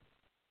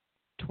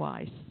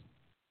 Twice,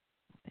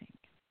 I think.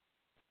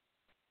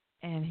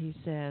 And he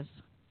says,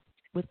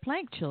 with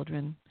Plank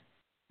Children,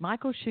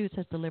 Michael Schutz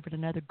has delivered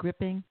another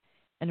gripping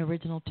and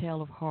original tale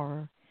of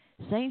horror.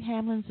 St.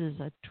 Hamlin's is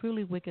a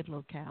truly wicked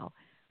locale,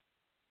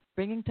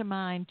 bringing to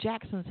mind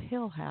Jackson's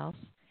Hill House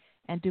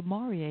and Du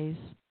Maurier's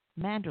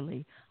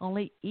Manderley,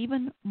 only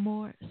even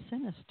more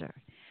sinister.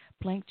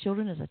 Plank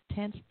Children is a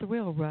tense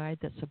thrill ride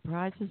that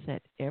surprises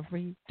at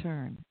every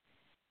turn.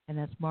 And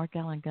that's Mark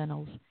Allen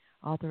Gunnels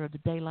author of The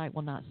Daylight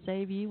Will Not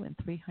Save You and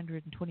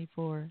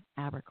 324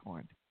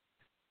 Abercorn.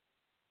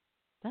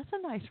 That's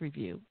a nice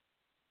review.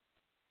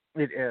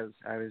 It is.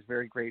 I was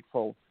very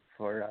grateful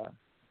for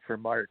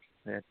Mark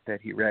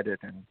that he read it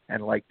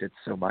and liked it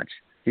so much.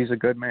 He's a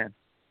good man.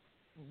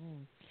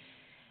 Mm-hmm.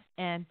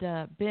 And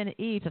Ben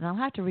Eads, and I'll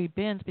have to read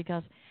Ben's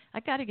because I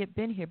got to get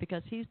Ben here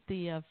because he's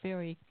the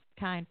very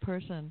kind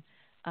person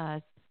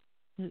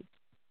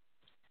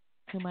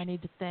whom I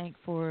need to thank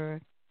for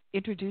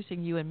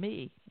introducing you and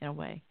me in a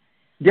way.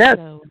 Yes.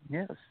 So,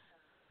 yes.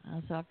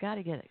 So I got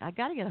to get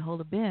a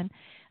hold of Ben.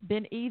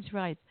 Ben Eads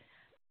writes,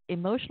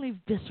 emotionally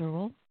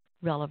visceral,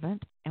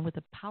 relevant, and with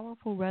a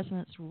powerful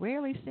resonance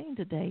rarely seen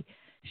today.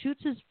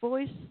 Schutz's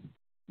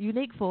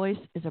unique voice,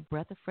 is a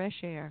breath of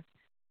fresh air.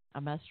 A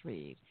must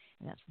read.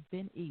 And that's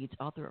Ben Eads,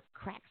 author of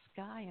Cracked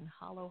Sky and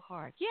Hollow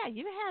Heart. Yeah,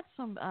 you had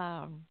some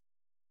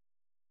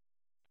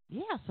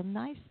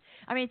nice.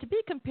 I mean, to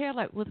be compared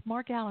like with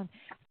Mark Allen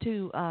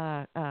to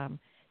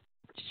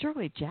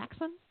Shirley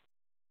Jackson.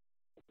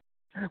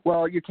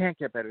 Well, you can't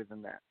get better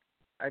than that.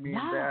 I mean,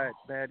 no.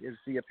 that is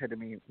the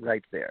epitome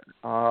right there.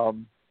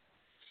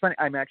 It's funny.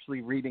 I'm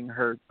actually reading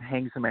her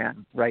Hangs a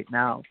Man right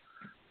now,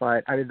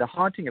 but I mean, The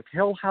Haunting of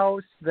Hill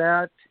House.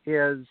 That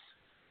is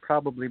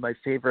probably my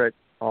favorite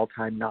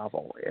all-time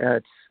novel.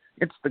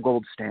 It's the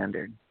gold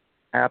standard,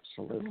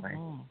 absolutely.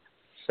 Mm-hmm.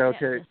 So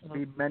to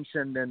be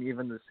mentioned in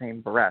even the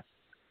same breath,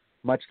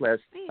 much less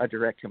a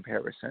direct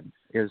comparison,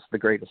 is the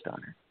greatest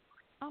honor.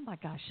 Oh my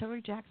gosh,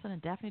 Shirley Jackson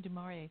and Daphne du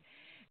Maurier.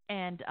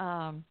 And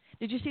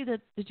did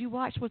you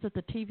watch, was it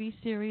the TV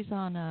series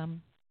on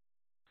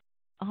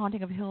A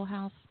Haunting of Hill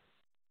House?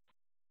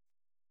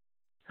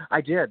 I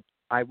did.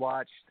 I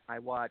watched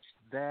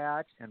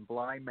that and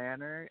Bly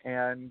Manor,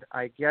 and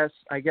I guess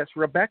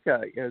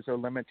Rebecca is a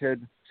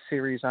limited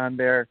series on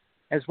there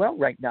as well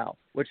right now,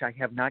 which I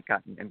have not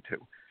gotten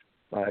into.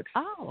 But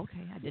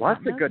okay, I did lots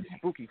not know of good that.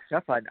 spooky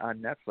stuff on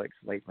Netflix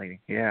lately.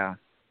 Yeah.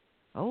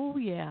 Oh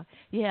yeah.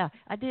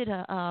 I did.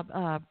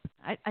 I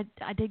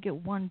did get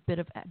one bit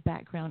of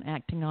background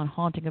acting on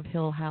Haunting of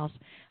Hill House.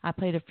 I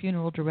played a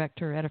funeral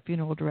director at a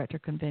funeral director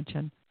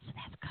convention, so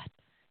that's good.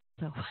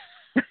 So.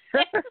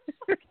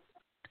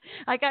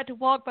 I got to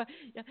walk by.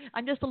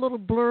 I'm just a little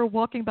blur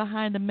walking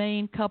behind the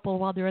main couple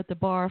while they're at the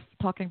bar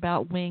talking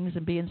about wings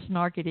and being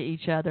snarky to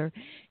each other.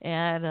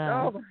 And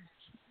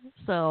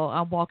so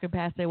I'm walking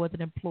past there with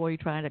an employee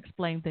trying to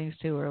explain things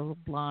to her, a little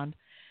blonde,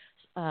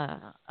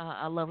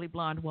 a lovely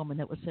blonde woman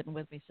that was sitting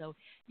with me. So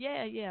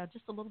yeah,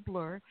 just a little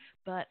blur.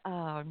 But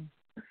oh,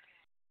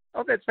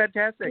 that's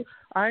fantastic.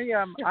 I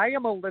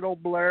am a little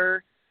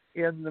blur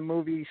in the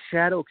movie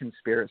Shadow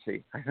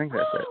Conspiracy. I think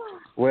that's it.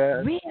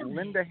 With really?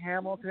 Linda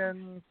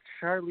Hamilton,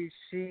 Charlie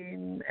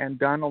Sheen, and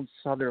Donald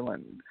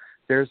Sutherland.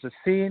 There's a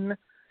scene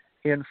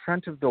in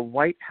front of the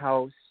White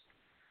House,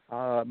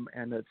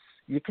 and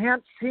you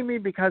can't see me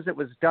because it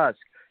was dusk.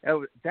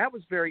 That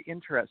was very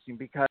interesting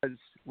because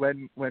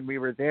when we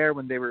were there,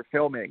 when they were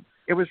filming,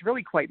 it was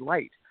really quite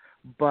light.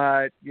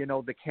 But,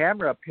 the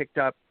camera picked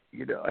up,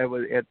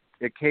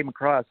 it came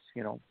across,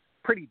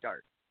 pretty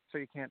dark. So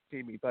you can't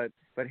see me, but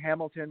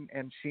Hamilton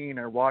and Sheen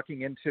are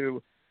walking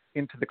into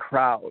the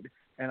crowd,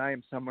 and I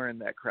am somewhere in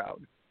that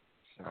crowd.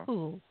 So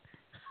cool.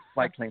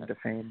 My claim to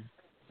fame.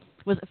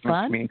 Was it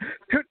fun?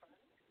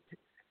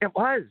 It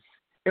was.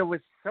 It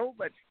was so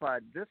much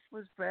fun. This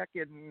was back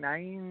in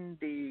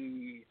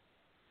 90,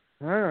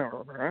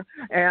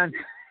 and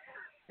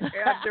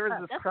there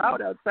was this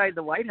crowd outside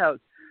the White House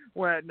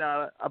when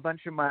a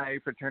bunch of my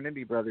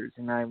fraternity brothers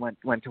and I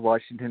went to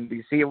Washington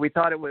D.C. and we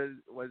thought it was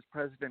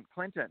President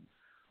Clinton.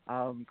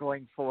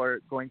 Going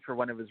for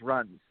one of his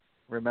runs.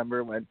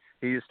 Remember when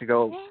he used to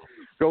go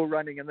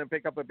running and then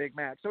pick up a Big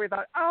Mac? So we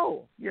thought,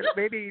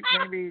 maybe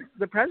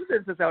the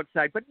president is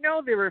outside. But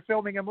no, they were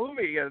filming a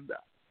movie, and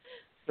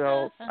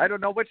so I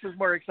don't know which was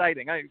more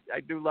exciting. I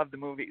do love the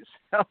movies.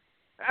 So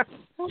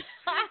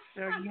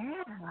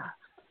yeah.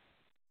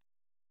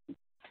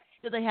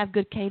 Do they have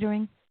good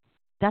catering?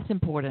 That's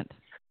important.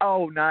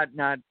 Oh, not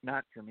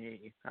for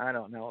me. I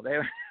don't know.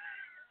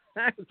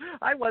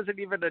 I wasn't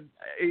even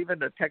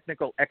a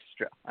technical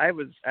extra. I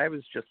was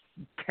just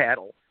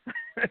cattle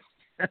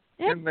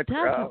in the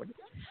crowd.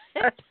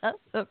 It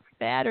doesn't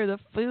matter. The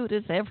food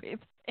is everything.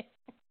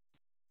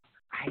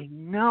 I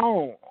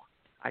know.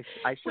 I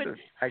should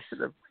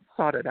have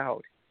thought it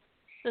out.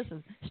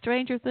 Listen,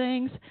 Stranger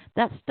Things,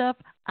 that stuff.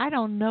 I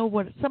don't know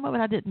what some of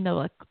it I didn't know.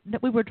 Like,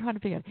 we were trying to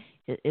figure out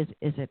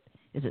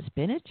is it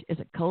spinach? Is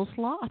it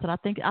coleslaw? I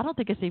don't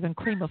think it's even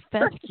cream of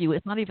fescue.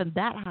 It's not even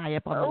that high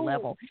up on the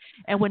level.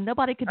 And when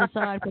nobody can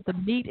decide what the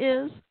meat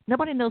is,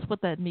 nobody knows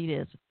what that meat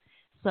is.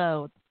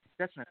 So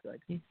that's not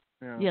good.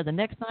 Yeah. The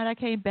next night I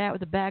came back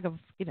with a bag of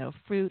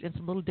fruit and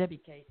some Little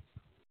Debbie cakes.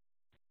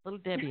 Little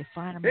Debbie, a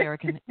fine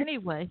American.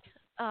 Anyway.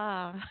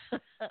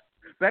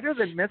 Better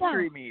than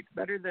mystery meat.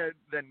 Better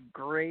than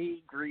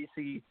gray,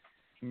 greasy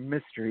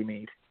mystery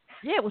meat.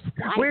 Yeah, it was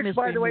white. Which,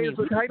 by the way, is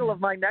the title of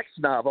my next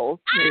novel.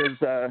 Is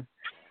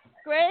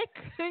Gray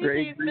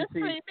Greasy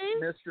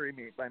Mystery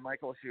Meat by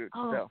Michael Schutz.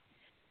 Oh, So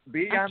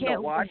be on the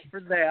watch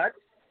for that.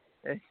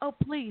 Oh,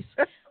 please,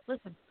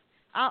 listen.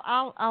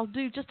 I'll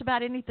do just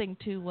about anything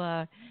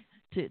to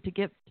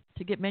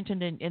get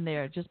mentioned in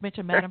there. Just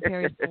mention Madame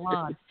Perry's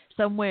Salon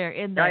somewhere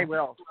in there. I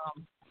will.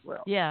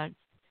 Yeah,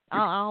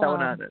 I'll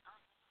count on it.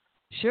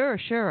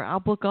 Sure. I'll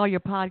book all your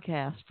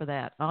podcasts for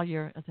that, all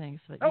your things.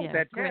 But yeah,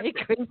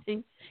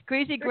 fantastic.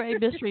 Crazy Gray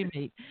Mystery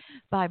Meat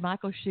by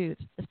Michael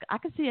Schutz. I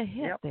can see a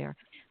hit there.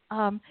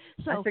 So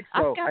I think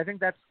so. I think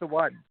that's the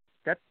one.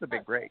 That's the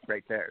big break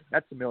right there.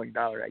 That's $1 million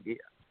idea.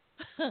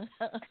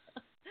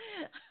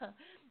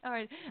 All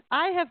right.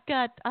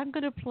 I'm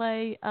going to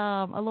play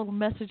a little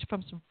message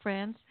from some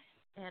friends,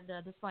 and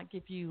this might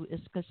give you,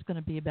 it's going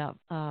to be about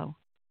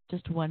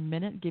just 1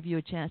 minute, give you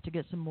a chance to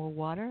get some more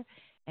water,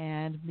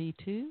 and me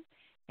too.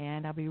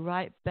 And I'll be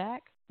right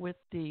back with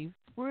the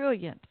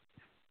brilliant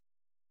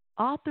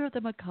author of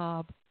the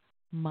Macabre,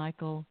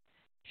 Michael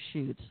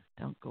Schutz.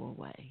 Don't go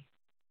away.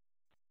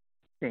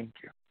 Thank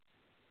you.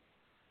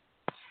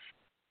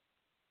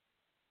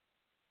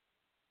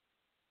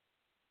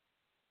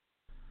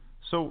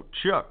 So,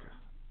 Chuck,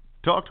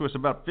 talk to us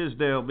about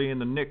Fizdale being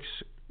the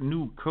Knicks'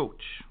 new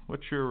coach.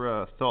 What's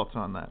your thoughts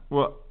on that?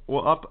 Well,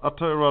 I'll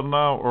tell you right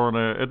now,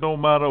 Ernie, it don't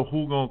matter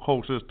who gonna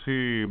coach this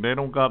team. They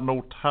don't got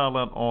no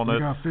talent on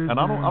it, and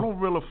I don't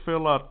really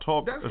feel like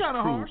talk. That's kind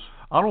of harsh.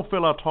 I don't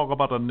feel like talk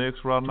about the Knicks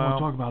right now. Want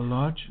to talk about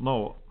lunch?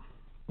 No.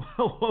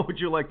 What would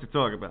you like to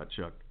talk about,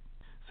 Chuck?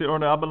 See,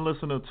 Ernie, I've been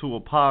listening to a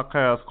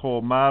podcast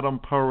called Madame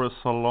Perry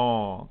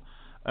Salon,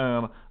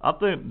 and I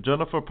think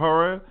Jennifer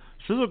Perry,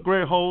 she's a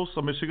great host.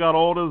 I mean, she got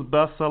all these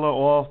bestseller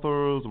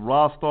authors,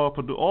 Rostov,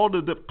 all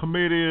the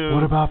comedians.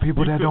 What about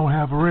people that don't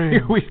have rings?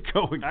 Here we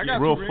go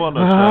again. Real funny,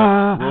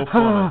 real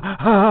funny.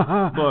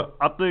 But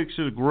I think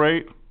she's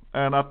great,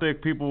 and I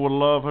think people would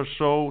love her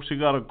show. She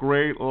got a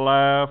great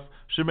laugh.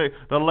 She make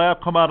the laugh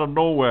come out of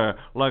nowhere,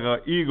 like an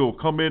eagle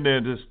come in there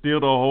and just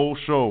steal the whole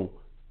show.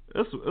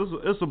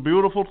 It's a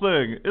beautiful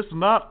thing. It's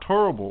not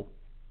terrible.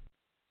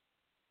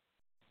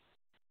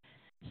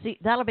 See,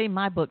 that'll be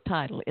my book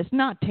title. It's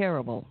not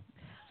terrible.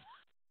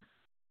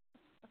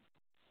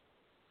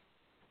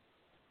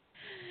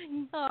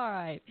 All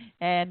right.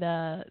 And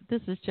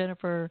this is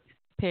Jennifer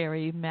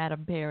Perry,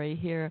 Madame Perry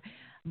here,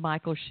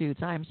 Michael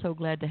Schutz. I am so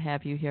glad to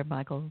have you here,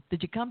 Michael.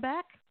 Did you come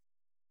back?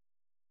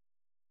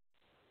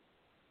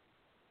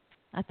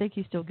 I think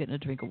he's still getting a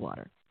drink of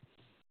water.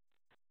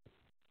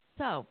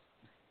 So,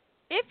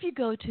 if you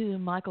go to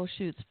Michael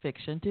Schutz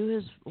Fiction, to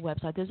his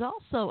website, there's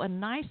also a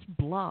nice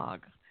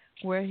blog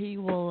where he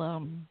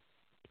will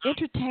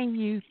entertain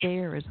you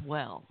there as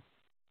well.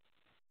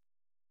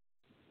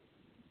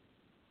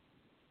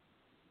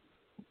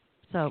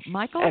 So,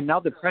 Michael? And now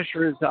the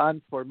pressure is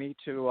on for me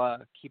to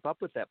keep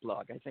up with that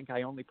blog. I think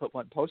I only put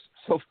one post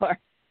so far.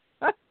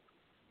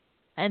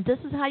 And this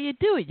is how you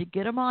do it. You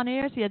get them on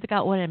air. So you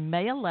got one in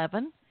May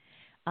 11.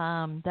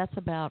 That's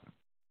about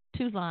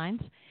 2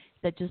 lines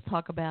that just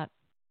talk about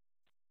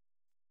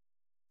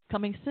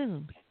coming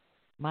soon.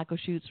 Michael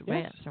Schutz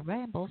rants and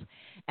rambles.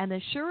 And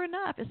then sure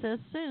enough, it says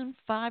soon,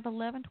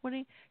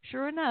 5/11/20.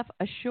 Sure enough,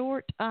 a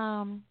short,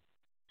 5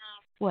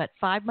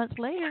 months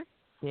later,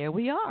 there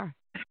we are.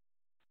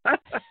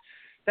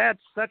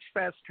 That's such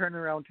fast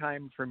turnaround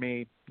time for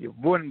me. You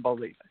wouldn't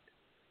believe it.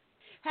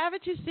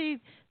 Haven't you seen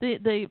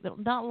the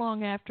not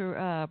long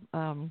after,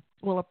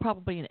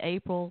 probably in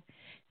April,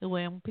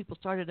 when people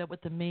started up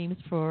with the memes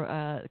for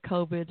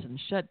COVID and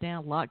shut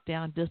down,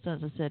 lockdown,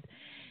 distance, and said,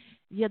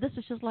 yeah, this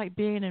is just like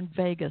being in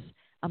Vegas.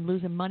 I'm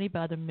losing money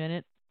by the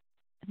minute.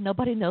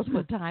 Nobody knows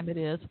what time it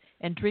is,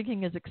 and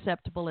drinking is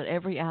acceptable at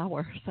every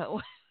hour.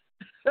 So,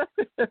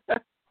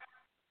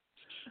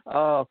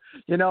 oh,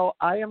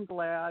 I am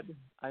glad.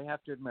 I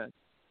have to admit,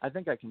 I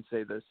think I can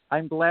say this.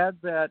 I'm glad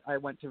that I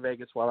went to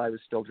Vegas while I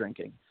was still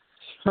drinking,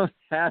 so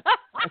that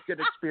I could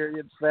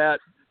experience that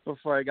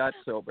before I got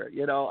sober.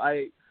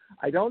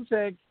 I don't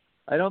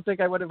think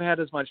I would have had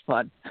as much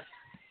fun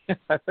if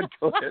I would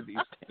go there these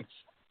days.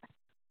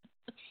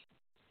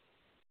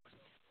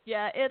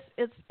 Yeah,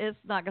 it's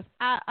not. Cause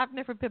I've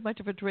never been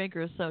much of a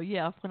drinker, so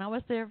yeah. When I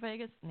was there in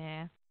Vegas,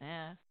 nah.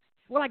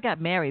 Well, I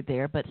got married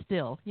there, but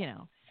still,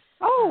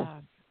 Oh,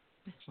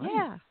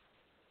 yeah.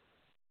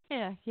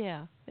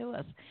 It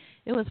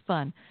was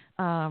fun.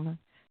 Of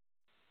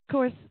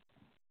course,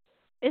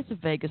 it's a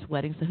Vegas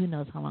wedding, so who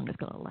knows how long it's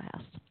going to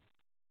last.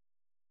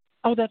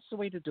 Oh, that's the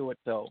way to do it,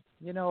 though.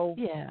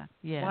 Yeah.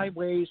 Why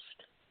waste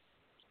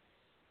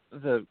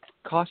the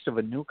cost of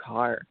a new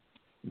car,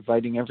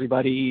 inviting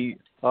everybody?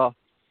 Oh,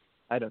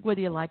 I don't know.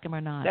 Whether you like them or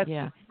not, that's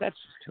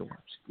just too much.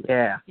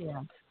 Yeah.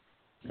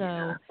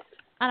 So,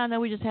 I don't know.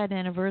 We just had an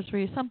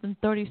anniversary,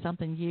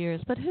 30-something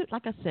years. But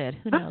like I said,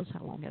 who knows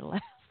how long it'll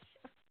last.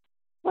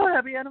 Well,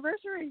 happy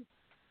anniversary.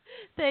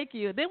 Thank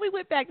you. Then we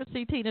went back to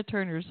see Tina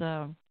Turner's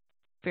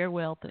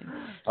farewell thing.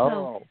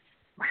 Wow.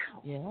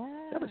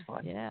 Yeah. That was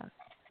fun. Yeah.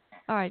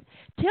 All right.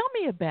 Tell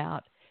me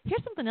about,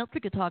 here's something else we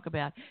could talk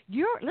about.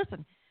 Your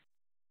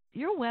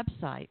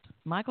website,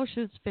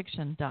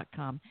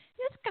 michaelschutzfiction.com,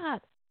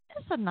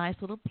 it's a nice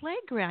little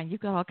playground.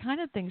 You've got all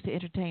kinds of things to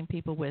entertain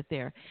people with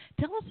there.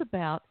 Tell us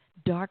about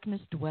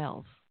Darkness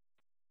Dwells.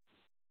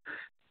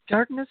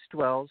 Darkness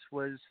Dwells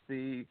was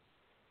it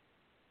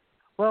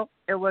was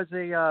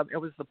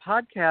the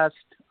podcast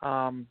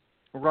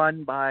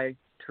run by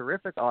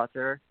terrific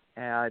author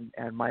and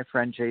my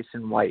friend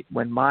Jason White.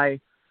 When my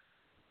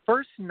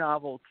first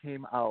novel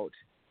came out,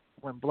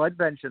 when Blood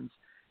Vengeance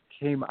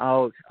came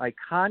out, I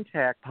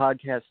contacted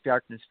podcast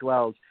Darkness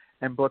Dwells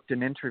and booked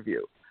an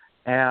interview.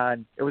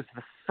 And it was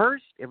the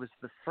first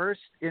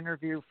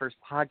interview, first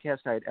podcast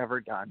I had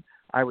ever done.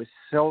 I was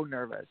so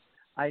nervous.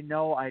 I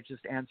know I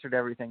just answered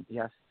everything.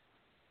 Yes.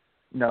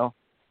 No.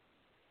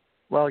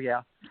 Well,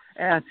 yeah.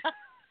 And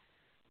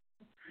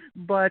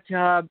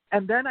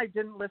and then I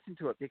didn't listen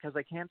to it because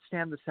I can't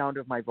stand the sound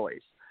of my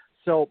voice.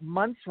 So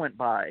months went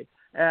by,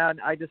 and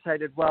I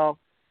decided, well,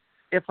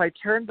 if I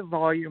turned the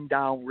volume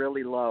down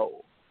really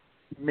low,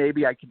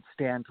 maybe I could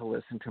stand to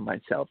listen to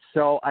myself.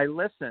 So I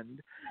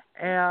listened,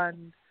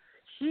 and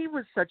he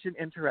was such an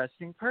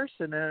interesting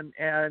person.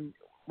 And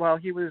while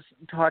he was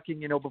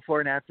talking,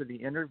 before and after the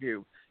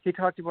interview, he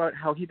talked about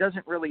how he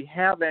doesn't really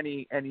have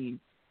any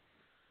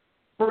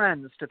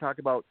friends to talk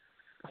about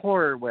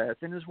horror with,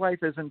 and his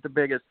wife isn't the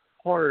biggest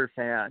horror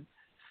fan.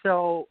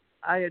 So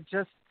I had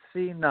just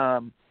seen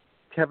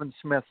Kevin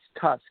Smith's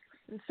Tusk,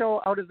 and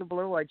so out of the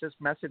blue I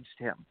just messaged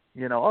him,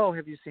 oh,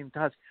 have you seen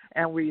Tusk?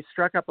 And we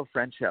struck up a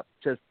friendship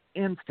just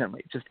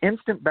instantly, just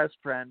instant best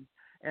friends,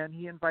 and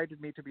he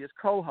invited me to be his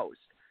co-host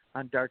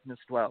on Darkness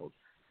Dwells.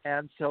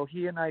 And so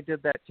he and I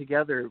did that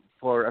together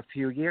for a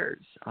few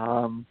years.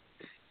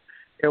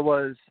 It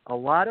was a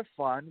lot of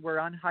fun. We're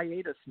on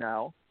hiatus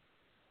now,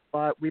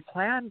 but we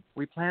plan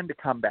to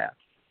come back.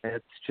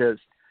 It's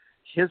just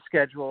his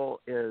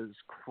schedule is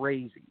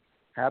crazy,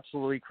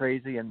 absolutely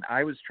crazy, and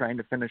I was trying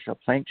to finish up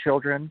Plank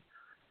Children.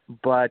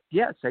 But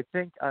yes, I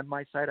think on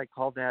my side I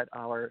call that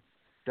our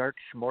dark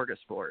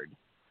smorgasbord.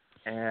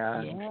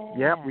 And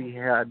we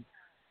had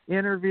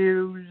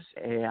interviews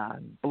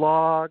and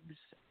blogs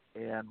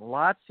and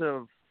lots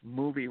of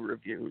movie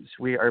reviews.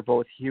 We are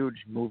both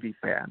huge movie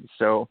fans.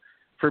 So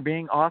for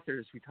being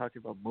authors, we talked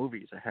about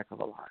movies a heck of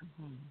a lot.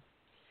 Mm-hmm.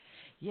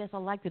 Yes, I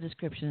like the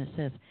description. It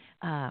says,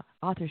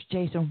 authors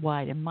Jason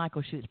White and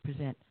Michael Schutz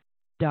present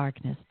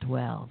Darkness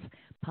Dwells,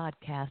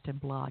 podcast and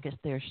blog. It's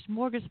their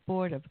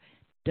smorgasbord of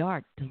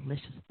dark,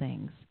 delicious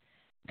things.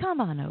 Come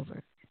on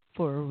over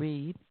for a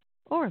read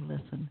or a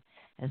listen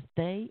as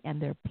they and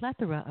their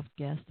plethora of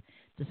guests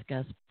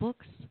discuss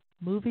books,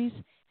 movies,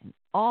 and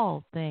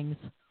all things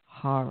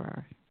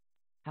horror.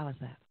 How is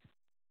that?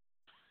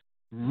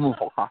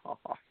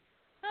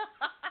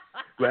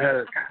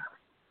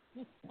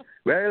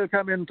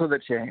 Welcome into the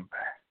chamber.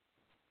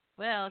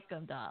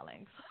 Welcome,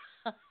 darlings.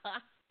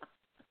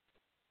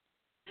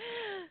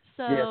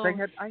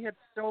 Yes, I had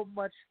so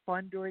much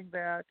fun doing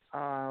that.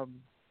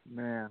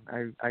 Man,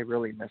 I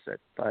really miss it.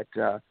 But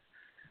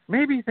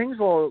maybe things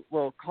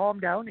will calm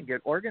down and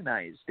get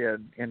organized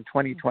in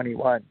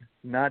 2021.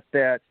 Not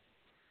that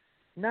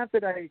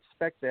I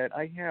expect that.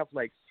 I have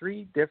like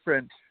 3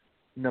 different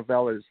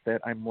novellas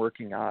that I'm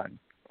working on,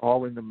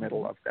 all in the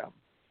middle of them.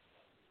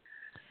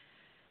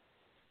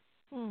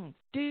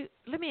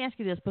 Let me ask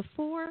you this: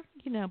 before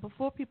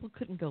people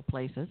couldn't go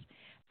places,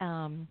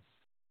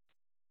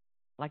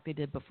 like they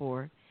did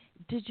before,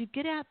 did you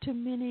get out to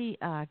many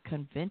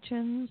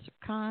conventions,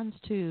 cons,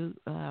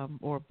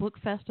 or book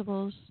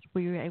festivals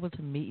where you were able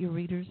to meet your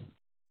readers?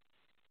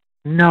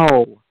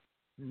 No,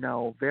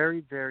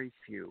 very, very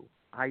few.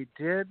 I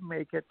did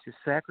make it to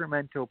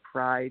Sacramento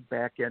Pride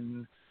back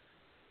in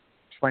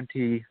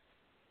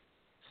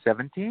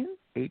 2017,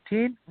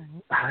 18. Mm-hmm.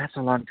 That's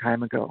a long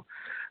time ago.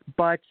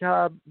 But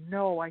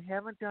no, I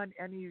haven't done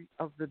any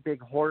of the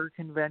big horror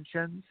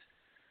conventions.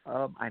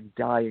 I'm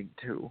dying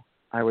to.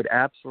 I would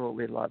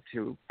absolutely love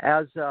to.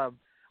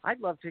 I'd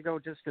love to go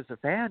just as a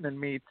fan and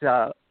meet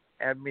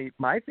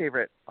my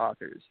favorite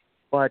authors.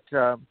 But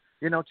to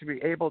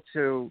be able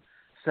to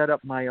set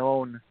up my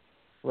own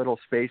little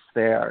space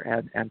there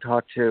and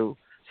talk to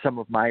some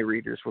of my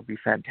readers would be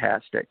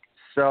fantastic.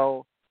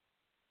 So,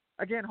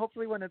 again,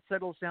 hopefully when it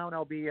settles down,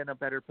 I'll be in a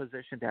better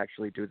position to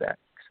actually do that.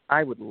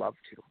 I would love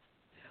to.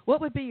 What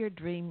would be your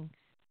dream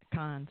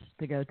cons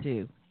to go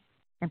to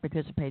and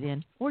participate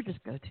in, or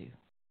just go to?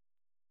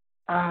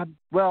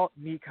 Well,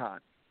 Nikon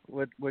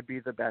would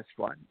be the best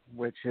one,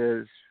 which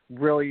is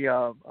really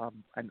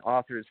an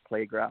author's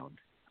playground.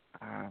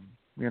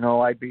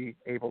 I'd be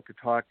able to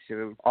talk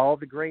to all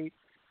the greats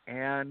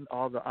and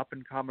all the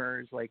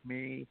up-and-comers like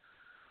me.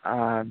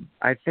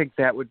 I think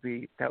that would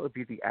be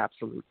the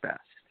absolute best.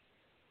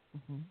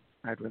 Mm-hmm.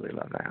 I'd really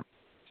love that.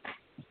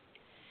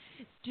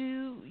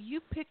 Do you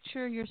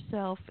picture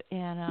yourself in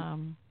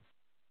and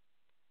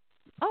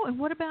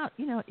what about,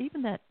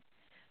 even that,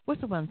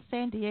 what's the one,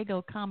 San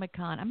Diego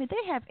Comic-Con? I mean,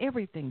 they have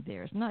everything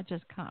there. It's not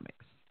just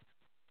comics.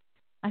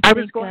 I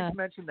was going to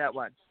mention that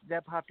one.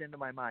 That popped into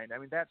my mind. I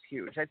mean, that's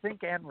huge. I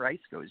think Anne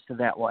Rice goes to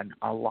that one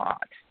a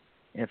lot.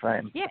 And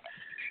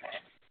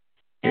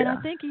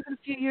I think even a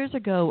few years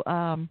ago,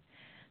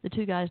 the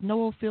 2 guys,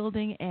 Noel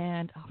Fielding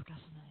and, I forgot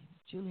his name,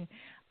 Julian,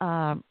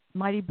 the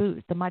Mighty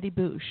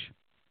Boosh.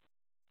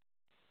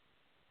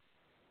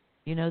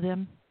 You know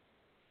them?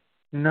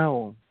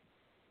 No.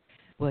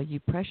 Well, you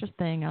precious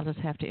thing. I'll just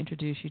have to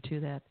introduce you to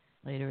that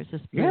later. It's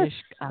this Yes.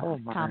 British Oh,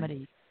 my.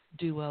 comedy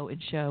duo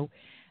and show.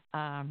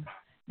 Now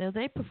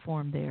they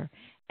perform there,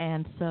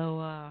 and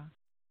so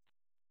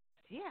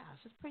yeah,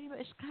 it's just pretty much.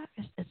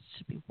 It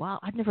should be wild.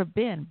 I've never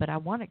been, but I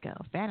want to go.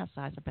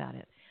 Fantasize about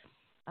it.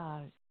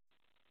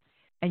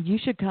 And you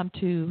should come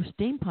to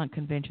steampunk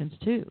conventions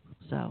too.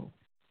 So.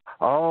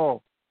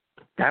 Oh,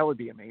 that would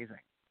be amazing.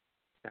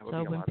 That would So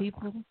be a when lot of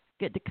people fun.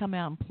 get to come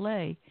out and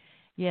play,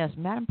 yes,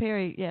 Madame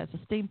Perry, yeah, it's a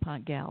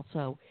steampunk gal.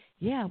 So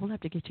yeah, we'll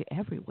have to get you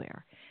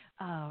everywhere.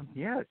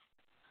 Yes.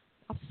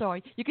 I'm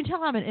sorry. You can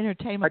tell I'm an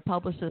entertainment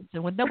publicist,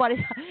 and when nobody,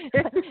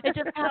 it's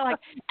just kind of like,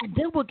 and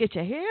then we'll get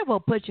you here.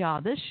 We'll put you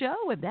on this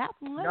show and that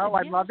one. No,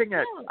 I'm loving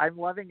it. Show. I'm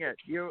loving it.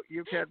 You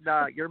can.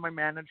 You're my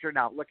manager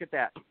now. Look at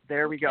that.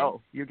 There we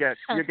go. You get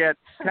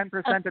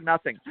 10% of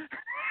nothing.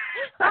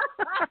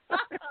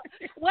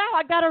 Wow,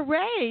 I got a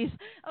raise.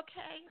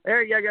 Okay.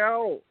 There you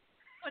go.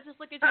 I'll just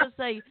look at you and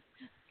say,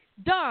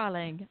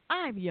 darling,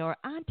 I'm your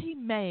Auntie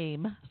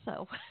Mame.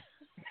 So.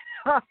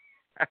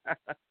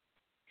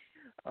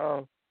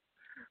 Oh,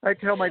 I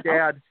tell my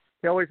dad.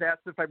 He always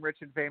asks if I'm rich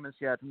and famous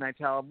yet, and I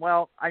tell him,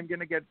 well, I'm going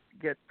to get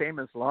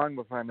famous long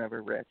before I'm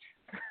ever rich.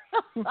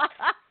 That's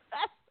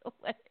the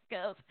way it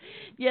goes.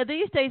 Yeah,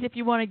 these days, if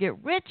you want to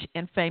get rich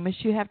and famous,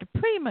 you have to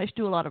pretty much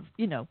do a lot of,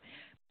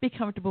 be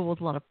comfortable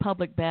with a lot of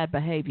public bad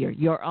behavior,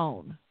 your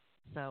own.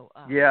 So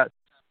Yes.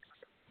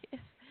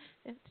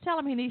 Tell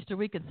him he needs to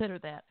reconsider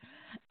that.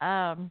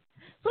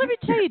 So let me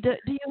tell you, do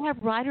you have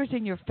writers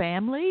in your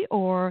family,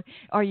 or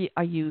are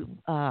you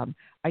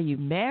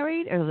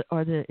married,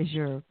 or is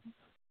your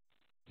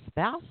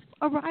spouse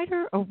a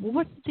writer, or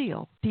what's the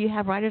deal? Do you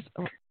have writers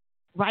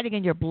writing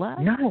in your blood?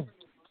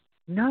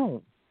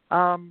 No,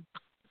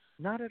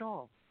 not at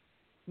all.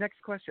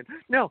 Next question.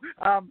 No,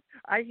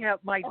 I have.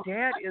 My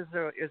dad is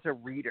a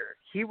reader.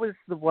 He was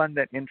the one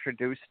that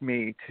introduced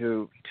me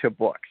to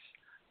books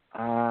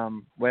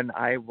when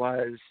I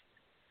was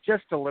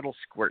just a little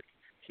squirt.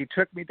 He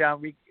took me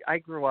down. I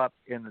grew up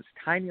in this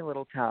tiny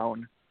little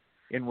town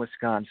in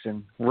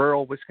Wisconsin,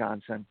 rural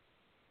Wisconsin,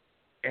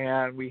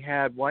 and we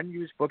had one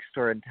used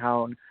bookstore in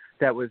town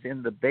that was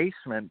in the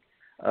basement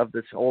of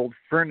this old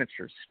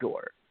furniture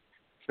store.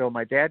 So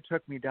my dad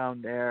took me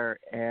down there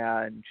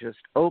and just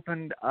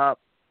opened up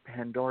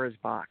Pandora's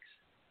box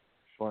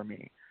for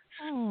me.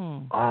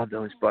 All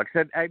those books.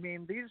 And I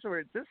mean, this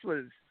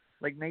was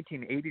like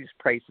 1980s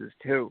prices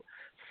too.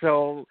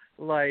 So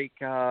like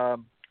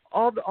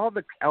all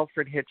the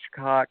Alfred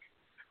Hitchcock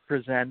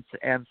presents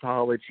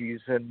anthologies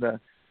and the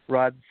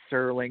Rod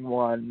Serling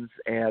ones,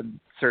 and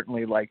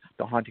certainly like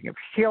The Haunting of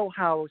Hill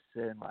House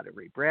and a lot of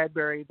Ray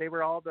Bradbury. They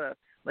were all the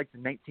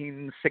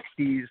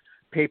 1960s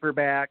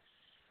paperbacks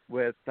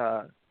with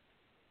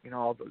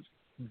all those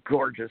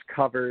gorgeous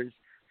covers.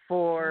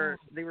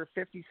 They were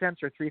 50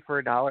 cents or 3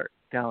 for $1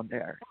 down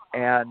there,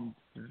 and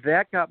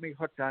that got me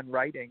hooked on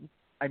reading,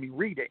 and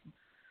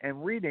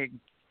reading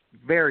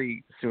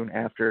very soon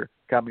after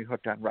got me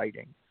hooked on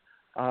writing.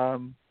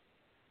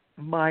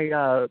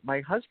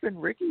 My husband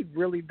Ricky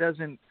really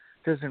doesn't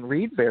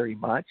read very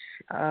much.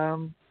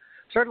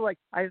 Sort of like,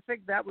 I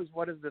think that was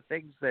one of the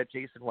things that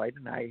Jason White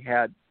and I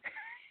had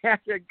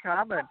in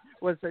common,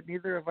 was that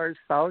neither of our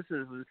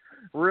spouses was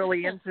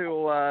really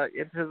into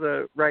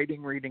the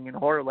writing, reading, and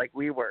horror like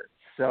we were.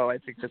 So I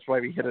think that's why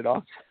we hit it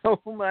off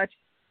so much.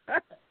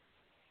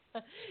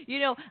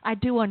 I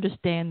do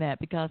understand that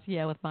because,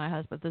 with my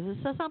husband, this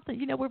is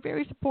something, we're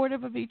very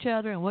supportive of each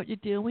other and what you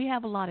do. We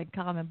have a lot in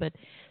common, but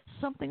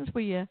some things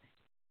where you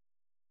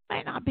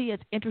might not be as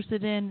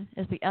interested in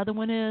as the other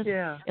one is.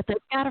 Yeah. If they've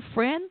got a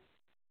friend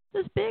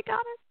that's big on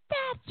it,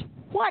 that's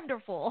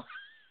wonderful.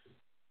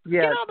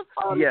 Yes. Get on the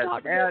phone and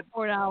talk to him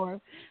for an hour.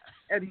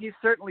 And he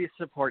certainly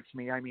supports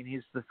me. I mean,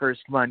 he's the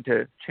first one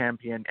to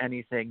champion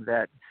anything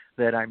that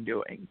I'm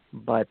doing.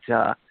 But,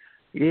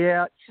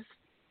 just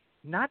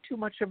not too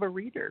much of a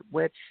reader,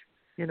 which,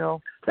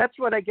 that's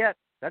what I get.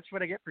 That's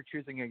what I get for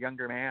choosing a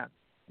younger man.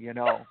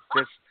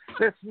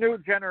 This new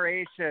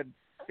generation,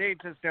 they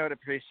just don't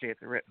appreciate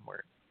the written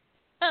word.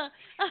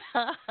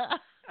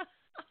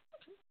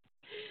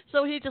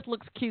 So he just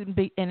looks cute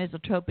and is a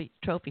trophy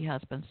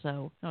husband.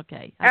 So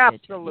okay,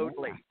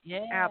 Absolutely,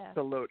 yeah.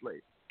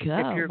 Absolutely. Go,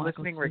 if you're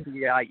Michael listening, Smith.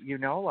 Ricky,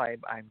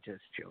 I'm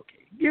just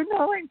joking.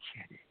 I'm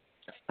kidding.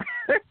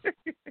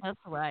 That's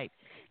right.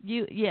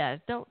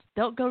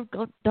 Don't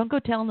go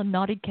telling the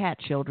naughty cat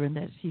children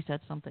that he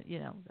said something.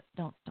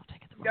 Don't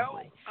take it the wrong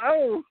way.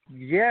 Oh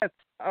yes.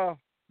 Oh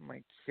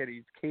my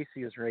kitties.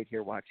 Casey is right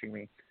here watching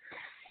me.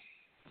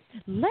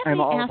 I'm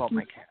all about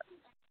my cat.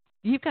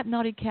 You've got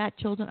naughty cat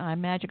children, I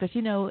imagine, because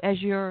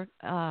as your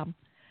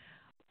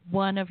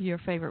one of your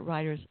favorite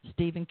writers,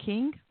 Stephen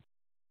King.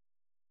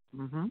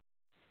 Mm-hmm.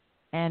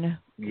 And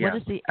yeah,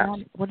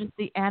 what is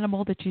the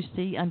animal that you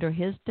see under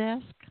his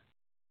desk?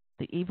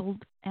 The evil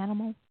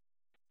animal.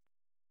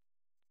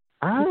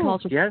 Oh,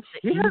 yes,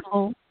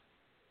 evil.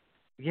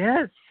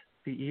 Yes,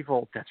 the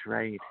evil. That's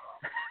right.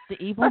 The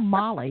evil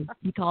Molly.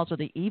 He calls her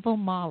the evil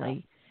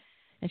Molly,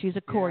 and she's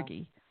a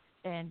corgi.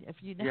 And if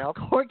you know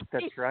corgi,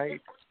 that's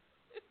right.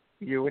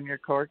 You and your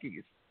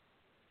corgis.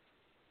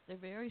 They're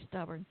very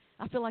stubborn.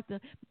 I feel like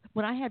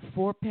when I had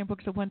 4 pen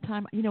books at one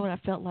time, you know what I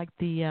felt like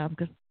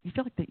because you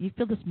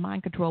feel this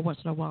mind control once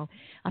in a while.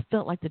 I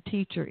felt like the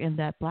teacher in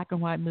that black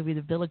and white movie,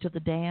 The Village of the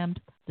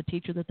Damned, the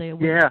teacher that they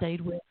always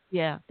stayed with.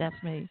 Yeah, that's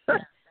me. Yeah,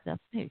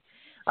 that's me.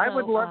 I So,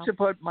 would love to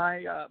put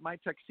my my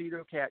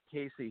tuxedo cat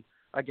Casey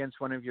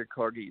against one of your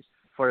corgis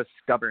for a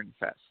stubborn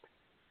fest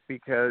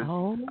because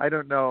I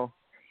don't know,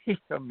 he's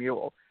a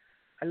mule.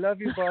 I love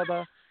you,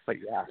 Bubba, but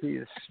yeah,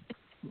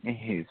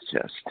 he's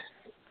just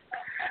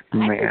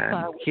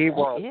man. He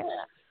won't. Yeah.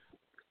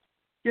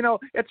 You know,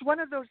 it's one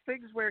of those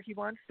things where he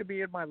wants to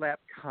be in my lap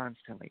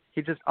constantly.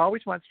 He just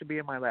always wants to be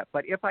in my lap.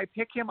 But if I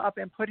pick him up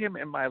and put him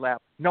in my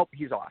lap, nope,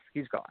 he's off.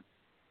 He's gone.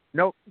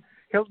 Nope.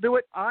 He'll do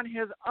it on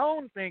his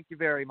own, thank you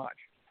very much.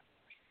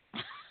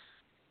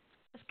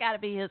 It's got to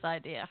be his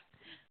idea.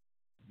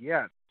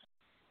 Yes.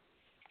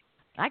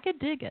 I could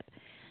dig it.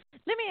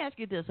 Let me ask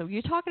you this. So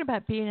you're talking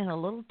about being in a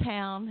little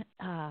town,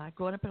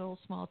 growing up in a little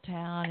small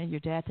town, and your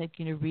dad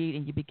taking you to read,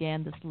 and you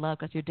began this love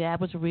because your dad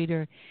was a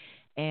reader,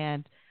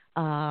 and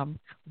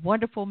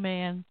wonderful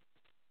man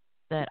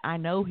that I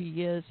know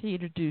he is. He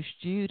introduced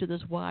you to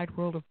this wide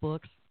world of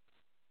books,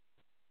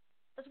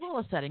 as well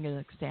as setting an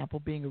example,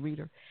 being a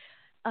reader.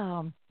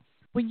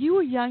 When you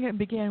were younger and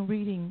began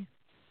reading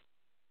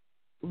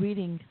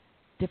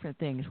different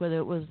things, whether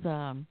it was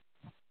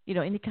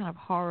any kind of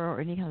horror or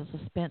any kind of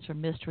suspense or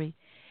mystery,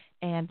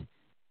 and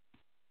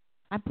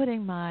I'm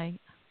putting my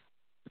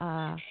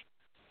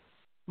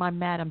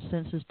madam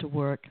senses to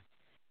work.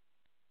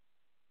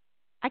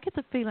 I get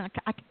the feeling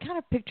I can kind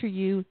of picture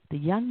you, the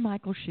young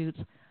Michael Schutz,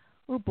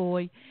 little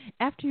boy.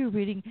 After you're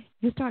reading,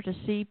 you start to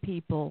see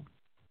people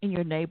in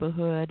your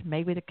neighborhood,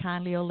 maybe the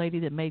kindly old lady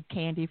that made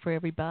candy for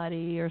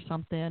everybody or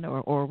something,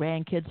 or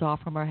ran kids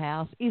off from her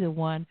house, either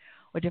one,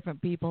 or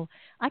different people.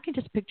 I can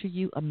just picture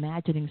you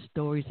imagining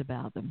stories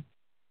about them.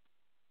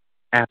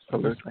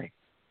 Absolutely.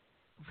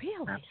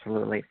 Really?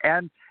 Absolutely.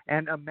 And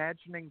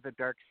imagining the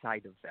dark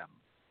side of them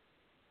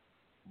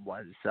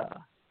was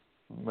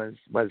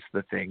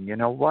the thing. You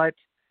know, what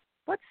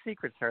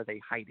secrets are they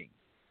hiding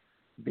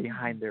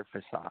behind their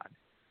facade?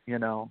 You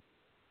know,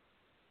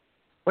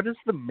 what does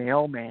the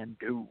mailman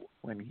do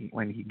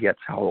when he gets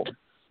home?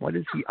 What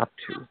is he up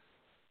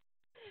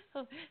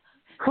to?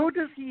 Who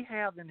does he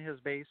have in his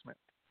basement?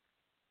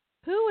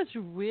 Who is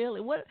really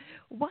why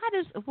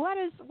does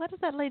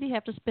that lady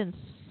have to spend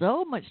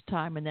so much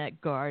time in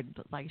that garden?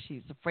 Like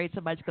she's afraid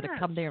somebody's going to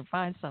come there and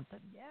find something.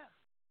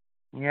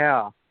 Yeah.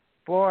 Yeah.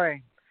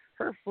 Boy,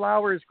 her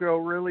flowers grow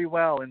really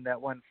well in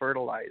that one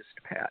fertilized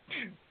patch.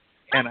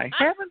 And I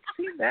haven't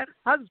seen that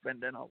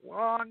husband in a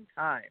long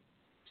time.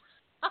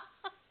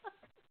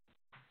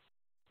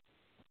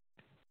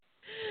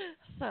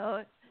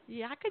 So,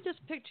 yeah, I could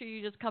just picture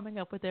you just coming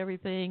up with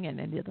everything and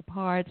then the other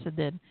parts, and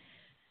then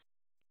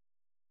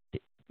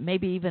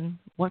maybe even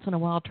once in a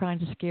while trying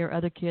to scare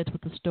other kids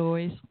with the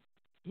stories.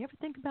 You ever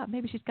think about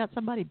maybe she's got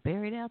somebody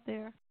buried out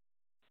there?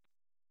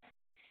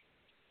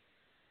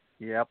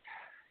 Yep.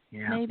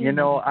 Yeah. Maybe. You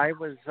know, I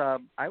was a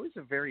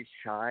very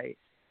shy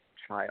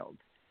child,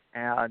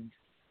 and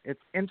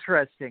it's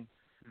interesting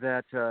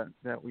that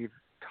we've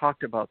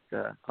talked about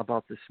the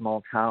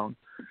small town,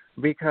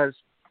 because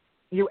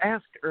you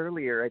asked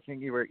earlier, I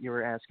think you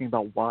were asking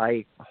about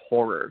why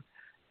horror.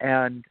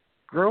 And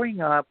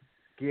growing up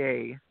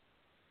gay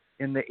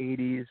in the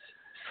 80s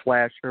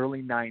 /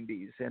 early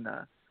 90s in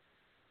a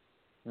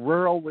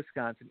rural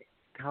Wisconsin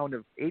town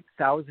of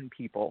 8,000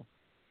 people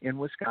in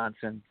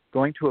Wisconsin,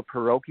 going to a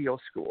parochial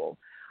school,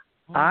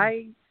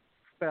 I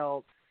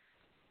felt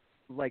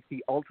like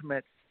the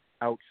ultimate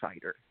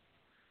outsider.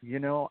 You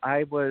know,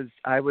 I was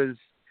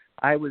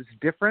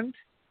different.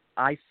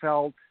 I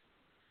felt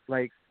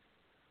like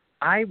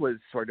I was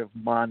sort of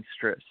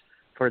monstrous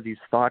for these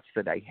thoughts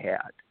that I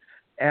had.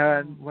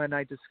 And when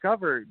I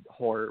discovered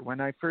horror, when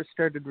I first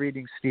started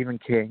reading Stephen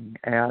King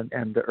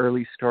and the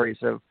early stories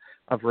of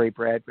Ray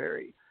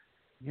Bradbury,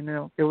 you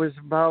know, it was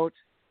about,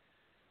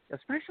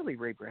 especially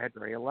Ray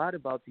Bradbury, a lot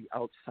about the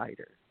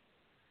outsider,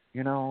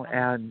 you know,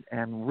 and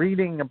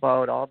reading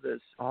about all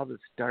this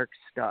dark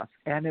stuff.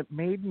 And it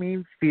made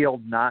me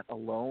feel not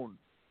alone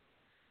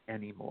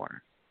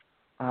anymore.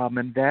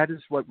 And that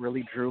is what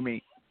really drew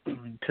me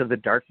to the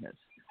darkness,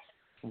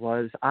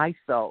 was I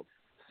felt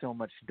so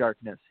much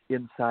darkness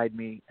inside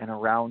me and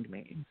around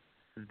me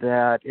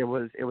that it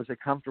was a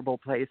comfortable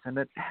place, and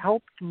it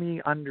helped me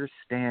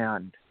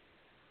understand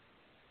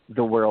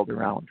the world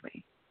around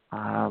me.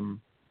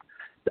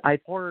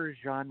 Horror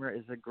genre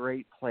is a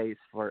great place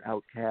for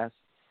outcasts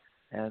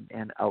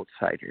and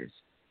outsiders.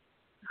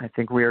 I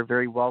think we are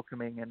very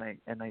welcoming, and I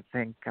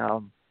think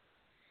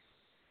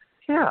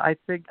I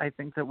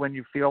think that when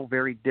you feel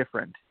very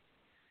different,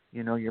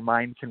 you know, your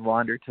mind can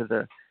wander to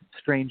the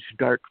strange,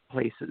 dark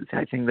places.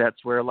 I think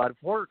that's where a lot of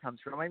horror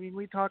comes from. I mean,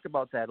 we talk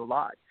about that a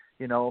lot.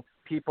 You know,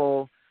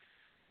 people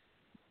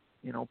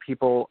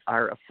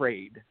are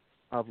afraid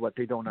of what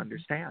they don't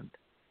understand.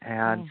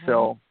 And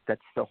so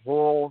that's the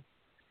whole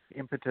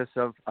impetus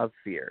of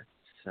fear.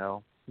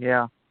 So,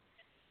 yeah.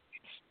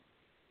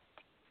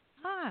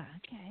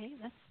 Okay.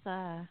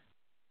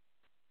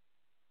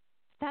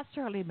 That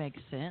certainly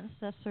makes sense.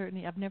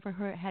 I've never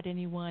had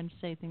anyone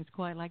say things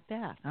quite like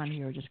that on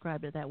here or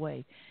describe it that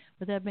way.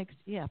 But that makes,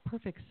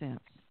 perfect sense.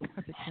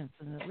 Perfect sense.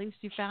 And at least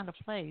you found a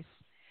place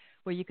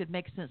where you could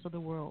make sense of the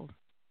world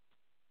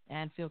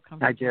and feel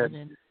comfortable. I did.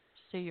 And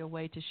see your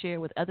way to share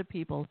with other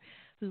people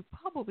who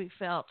probably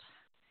felt,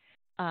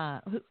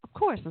 who, of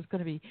course, there's going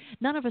to be,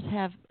 none of us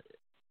have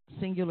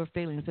singular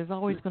feelings. There's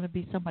always going to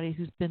be somebody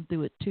who's been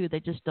through it too. They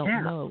just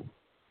don't know.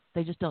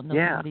 They just don't know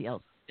somebody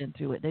else has been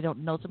through it. They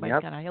don't know somebody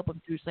kind of help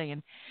them through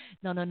saying,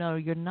 no,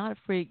 you're not a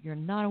freak, you're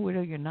not a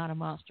widow, you're not a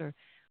monster.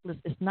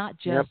 It's not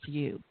just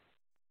you.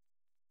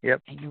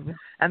 Yep.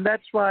 And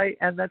that's why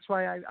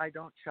I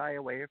don't shy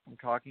away from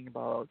talking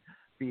about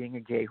being a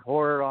gay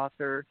horror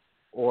author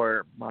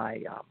or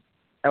my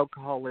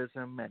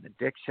alcoholism and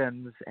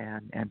addictions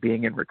and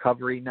being in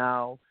recovery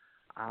now.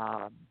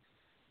 I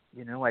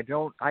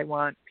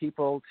want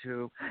people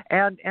to,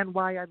 and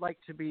why I like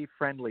to be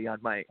friendly on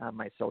my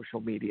social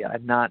media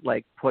and not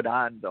like put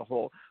on the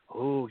whole,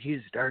 oh,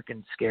 he's dark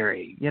and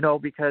scary,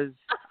 because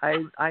I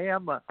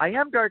am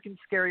dark and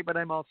scary, but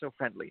I'm also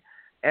friendly.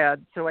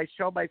 And so I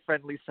show my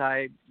friendly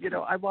side.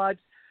 I want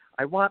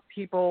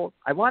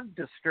to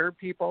disturb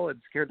people and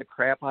scare the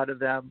crap out of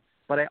them,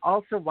 but I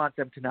also want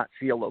them to not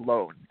feel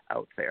alone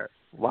out there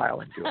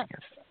while I'm doing it.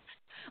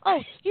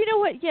 Oh, you know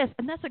what? Yes,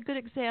 and that's a good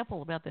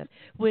example about that.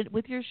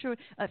 With your show,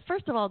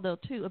 first of all, though,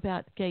 too,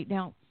 about gay.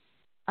 Now,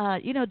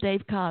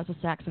 Dave Kaw is a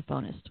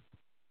saxophonist.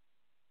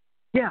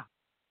 Yeah.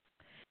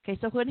 Okay,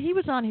 so when he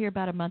was on here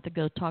about a month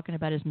ago talking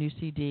about his new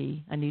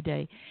CD, A New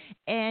Day,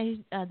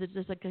 and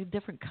there's like a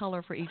different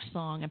color for each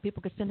song, and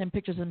people could send him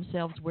pictures of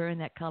themselves wearing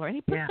that color, and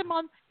he puts them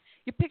on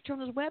your picture on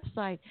his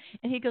website,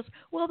 and he goes,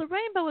 well, the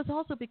rainbow is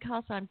also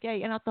because I'm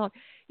gay. And I thought,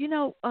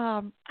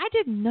 I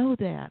didn't know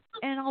that.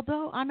 And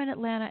although I'm in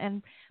Atlanta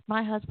and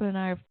my husband and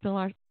I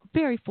are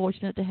very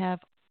fortunate to have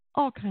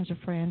all kinds of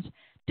friends,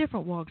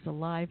 different walks of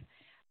life,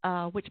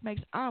 which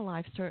makes our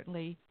life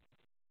certainly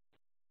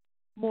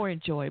more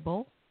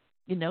enjoyable.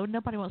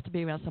 Nobody wants to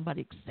be around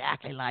somebody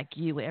exactly like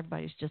you.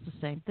 Everybody's just the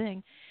same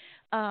thing.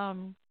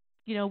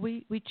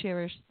 We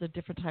cherish the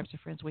different types of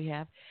friends we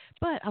have,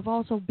 but I've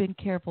also been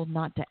careful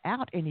not to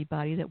out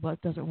anybody that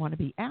doesn't want to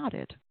be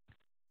outed,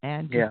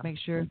 and just make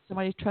sure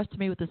somebody trusts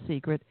me with a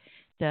secret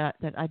that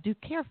I do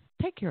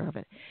take care of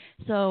it.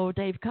 So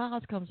Dave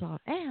Cos comes on,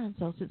 and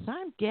so since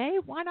I'm gay,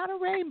 why not a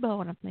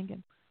rainbow? And I'm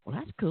thinking, well,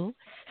 that's cool.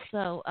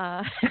 So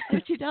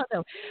but you don't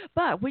know.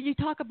 But when you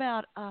talk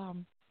about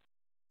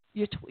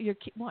you're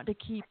wanting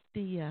to keep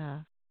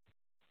the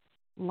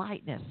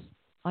lightness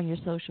on your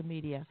social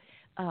media.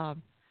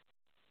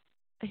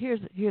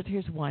 Here's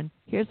one.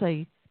 Here's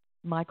a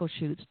Michael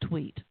Schutz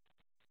tweet.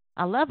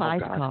 I love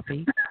iced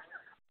coffee.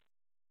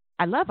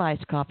 I love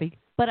iced coffee,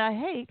 but I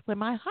hate when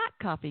my hot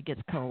coffee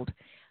gets cold.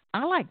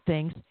 I like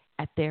things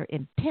at their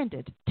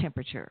intended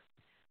temperature.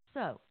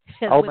 So,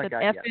 with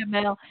an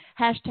FML,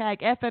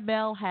 hashtag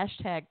FML,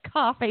 hashtag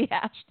coffee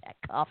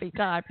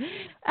time.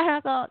 And I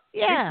thought,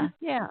 yeah.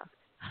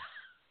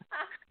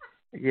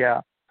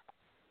 Yeah.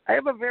 I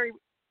have a very...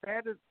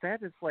 That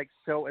is like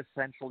so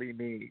essentially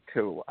me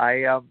too.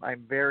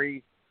 I'm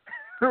very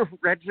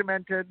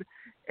regimented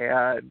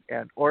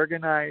and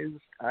organized.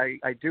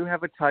 I do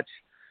have a touch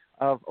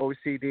of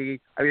OCD.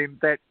 I mean,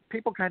 that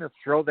people kind of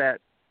throw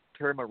that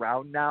term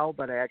around now,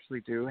 but I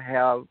actually do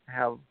have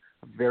a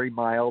very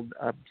mild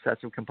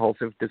obsessive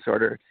compulsive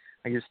disorder.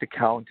 I used to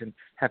count and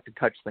have to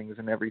touch things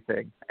and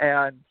everything.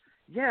 And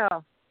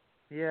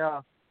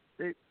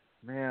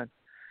man.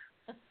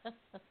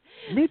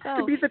 Needs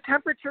to be the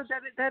temperature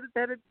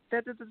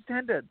that is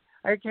intended.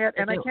 I can't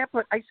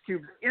put ice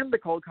cubes in the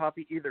cold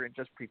coffee either and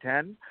just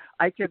pretend.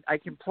 I can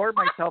pour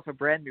myself a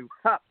brand new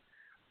cup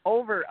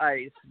over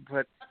ice and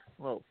put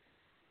a little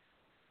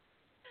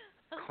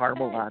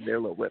caramel on there, a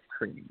little whipped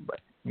cream. But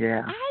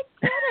yeah, I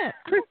get it.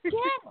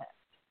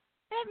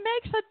 It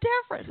makes a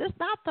difference. It's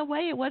not the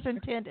way it was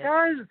intended. It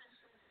does.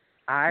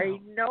 I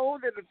know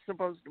that it's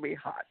supposed to be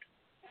hot.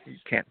 You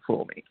can't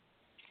fool me.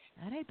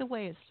 That ain't the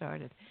way it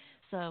started.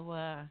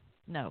 So,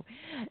 no.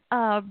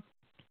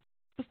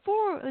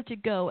 Before I let you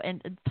go,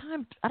 and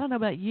time, I don't know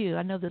about you.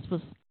 I know this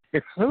was,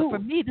 for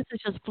me, this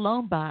has just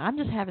flown by. I'm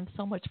just having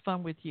so much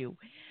fun with you.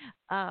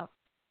 Tell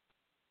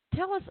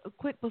us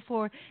quick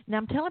before, now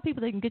I'm telling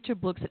people they can get your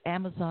books at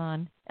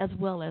Amazon as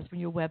well as from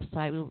your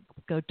website. We'll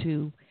go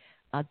to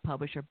the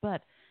publisher.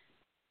 But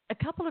a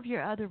couple of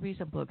your other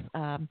recent books,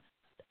 a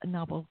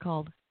novel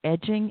called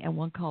Edging and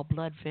one called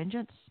Blood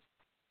Vengeance.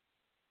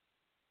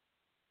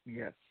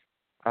 Yes.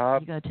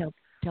 You got to tell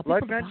people.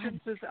 Blood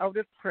Vengeance is out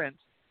of print,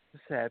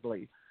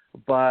 sadly,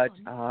 but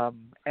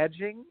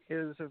Edging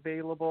is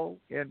available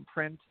in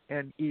print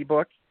and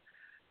ebook.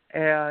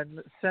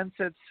 And since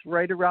it's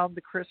right around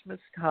the Christmas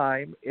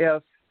time,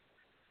 if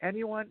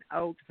anyone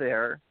out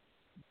there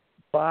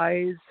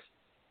buys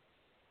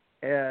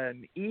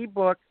an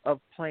ebook of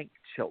Plank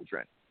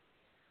Children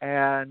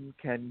and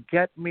can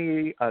get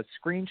me a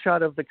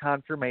screenshot of the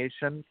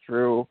confirmation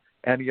through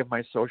any of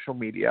my social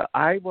media,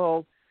 I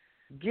will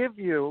give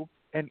you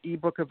an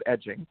ebook of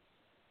edging.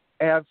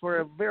 And for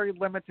a very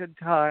limited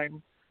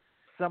time,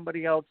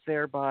 somebody else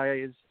there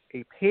buys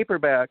a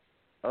paperback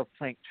of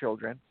Plank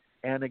Children,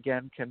 and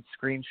again can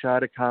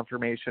screenshot a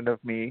confirmation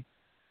of me.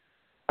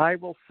 I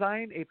will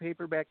sign a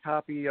paperback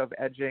copy of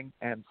edging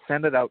and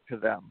send it out to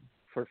them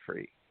for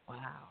free.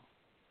 Wow.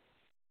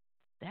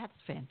 That's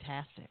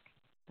fantastic.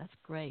 That's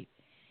great.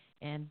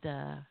 And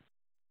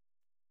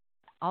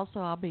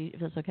also,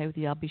 if it's okay with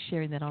you, I'll be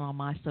sharing that on all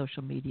my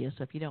social media.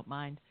 So if you don't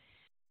mind,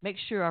 make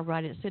sure I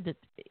write it, send it,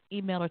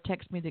 email or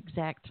text me the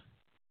exact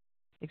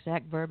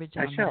verbiage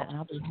on that, and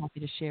I'll be happy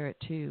to share it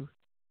too.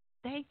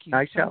 Thank you.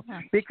 I so shall.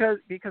 much.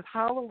 Because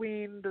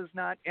Halloween does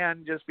not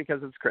end just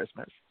because it's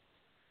Christmas.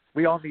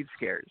 We all need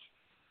scares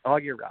all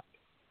year round.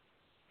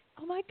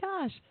 Oh my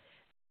gosh.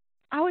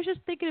 I was just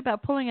thinking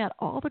about pulling out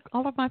all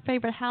of my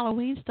favorite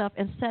Halloween stuff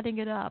and setting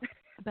it up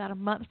about a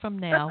month from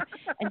now,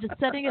 and just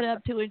setting it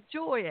up to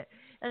enjoy it.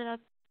 And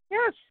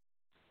yes,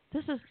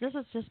 this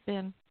has just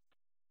been,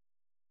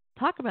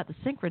 talk about the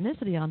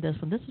synchronicity on this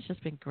one. This has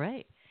just been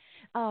great.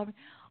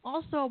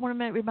 Also, I want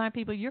to remind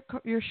people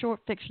your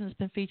short fiction has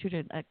been featured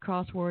at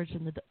Crossroads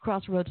in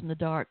the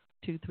Dark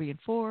 2, 3, and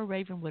 4,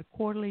 Ravenwood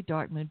Quarterly,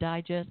 Dark Moon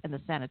Digest, and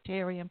the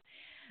Sanitarium.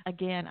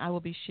 Again, I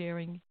will be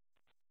sharing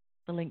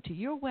the link to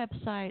your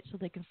website so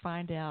they can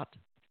find out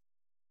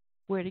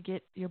where to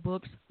get your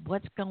books,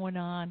 what's going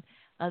on,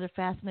 other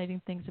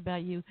fascinating things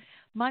about you.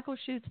 Michael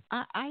Schutz,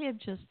 I am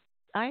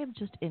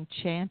just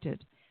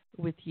enchanted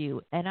with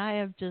you, and I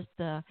have just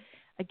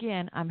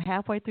again, I'm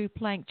halfway through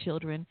Plank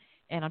Children,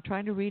 and I'm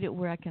trying to read it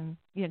where I can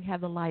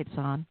have the lights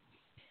on.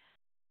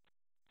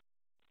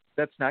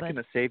 That's not going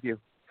to save you.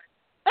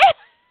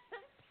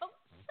 Don't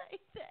say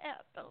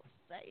that. Don't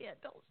say it.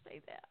 Don't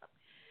say that.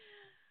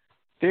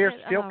 They're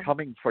still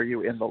coming for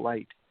you in the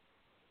light.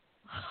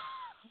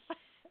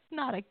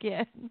 Not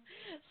again.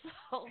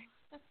 So.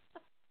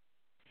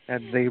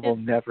 And they will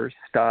never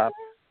stop,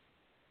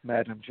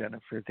 Madam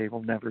Jennifer. They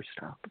will never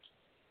stop.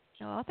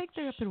 No, I think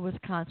they're up in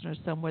Wisconsin or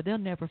somewhere. They'll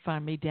never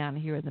find me down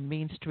here in the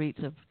mean streets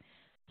of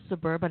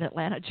suburban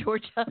Atlanta,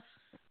 Georgia.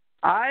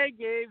 I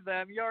gave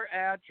them your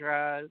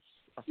address.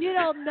 You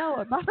don't know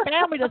it. My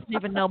family doesn't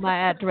even know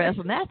my address,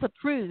 and that's the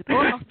truth.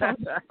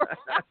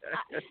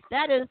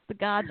 That is the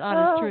God's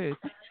honest truth.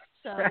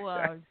 So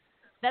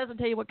that doesn't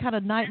tell you what kind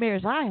of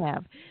nightmares I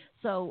have.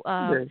 So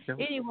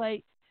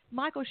anyway,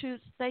 Michael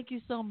Schutz, thank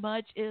you so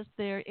much. Is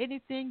there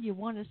anything you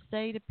want to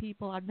say to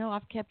people? I know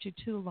I've kept you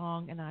too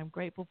long, and I'm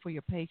grateful for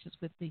your patience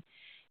with me.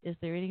 Is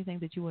there anything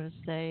that you want to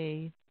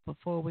say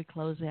before we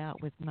close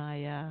out with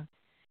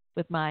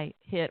my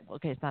hit?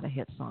 Okay, it's not a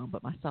hit song,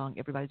 but my song,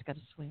 Everybody's Got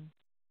to Swing.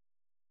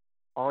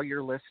 All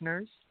your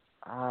listeners,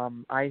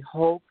 I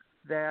hope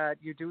that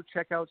you do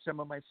check out some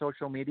of my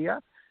social media.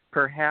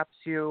 Perhaps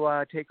you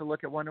take a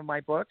look at one of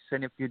my books,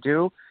 and if you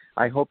do,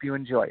 I hope you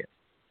enjoy it,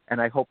 and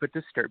I hope it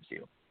disturbs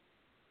you.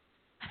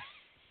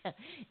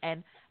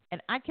 and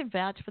I can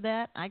vouch for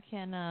that. I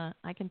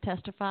can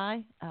testify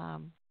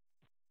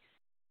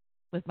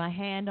with my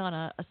hand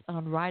on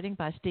writing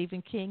by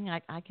Stephen King.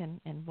 I can,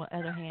 and one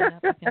other hand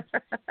up.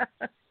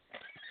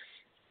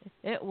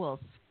 It will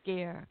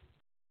scare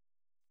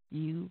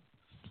you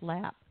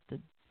slap to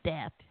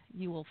death.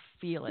 You will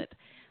feel it.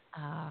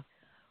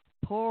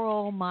 Poor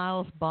old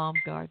Miles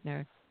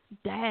Baumgartner.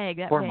 Dang,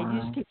 that Poor man. Miles.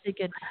 You just keep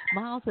thinking,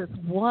 Miles is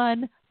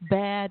one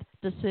bad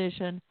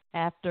decision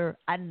after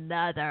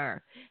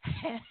another.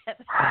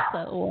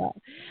 So,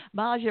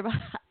 Miles,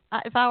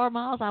 if I were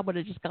Miles, I would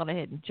have just gone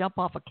ahead and jumped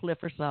off a cliff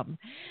or something.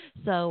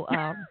 So,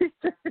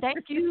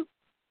 thank you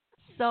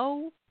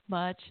so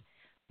much.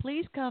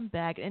 Please come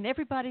back. And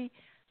everybody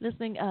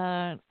listening,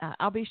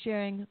 I'll be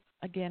sharing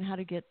again how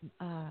to get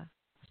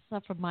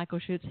stuff from Michael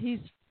Schutz. He's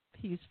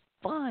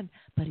fun,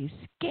 but he's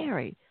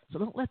scary. So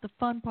don't let the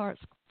fun parts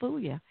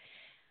fool you.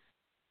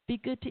 Be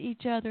good to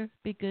each other.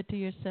 Be good to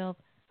yourself.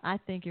 I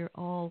think you're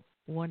all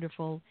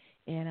wonderful.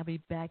 And I'll be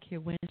back here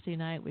Wednesday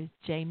night with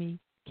Jamie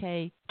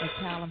K.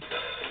 McCallum.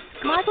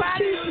 Michael Schutz,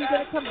 you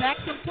going to come back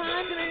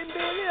sometime?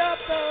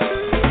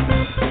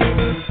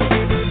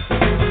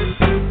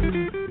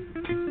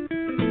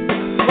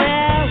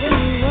 Well, when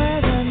you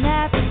were the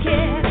nappy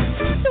kid,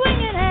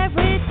 swinging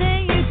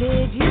everything you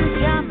did, you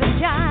jump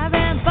and jive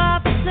and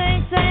bop and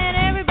sing, saying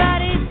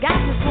everybody's got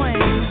to swing.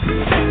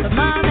 But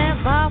Mom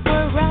and Pop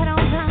were right on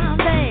time.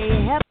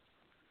 They helped.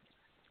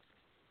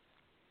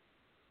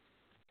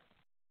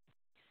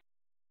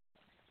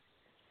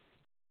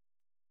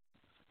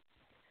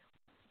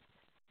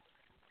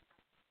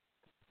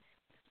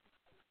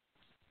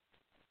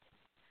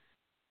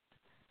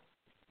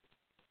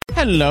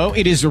 Hello,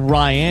 it is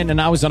Ryan,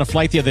 and I was on a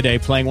flight the other day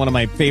playing one of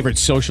my favorite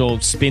social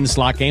spin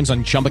slot games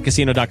on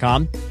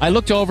ChumbaCasino.com. I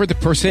looked over at the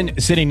person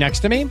sitting next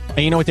to me, and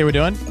you know what they were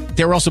doing?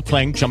 They were also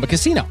playing Chumba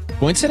Casino.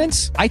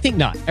 Coincidence? I think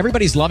not.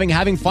 Everybody's loving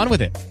having fun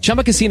with it.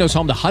 Chumba Casino is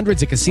home to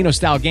hundreds of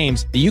casino-style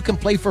games that you can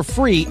play for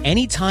free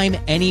anytime,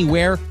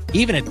 anywhere,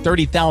 even at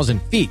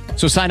 30,000 feet.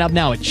 So sign up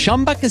now at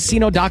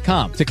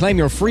ChumbaCasino.com to claim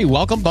your free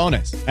welcome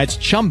bonus. That's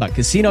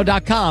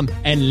ChumbaCasino.com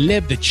and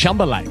live the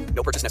Chumba life.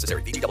 No purchase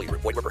necessary. VGW.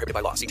 Void where prohibited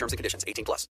by law. See terms and conditions. 18+.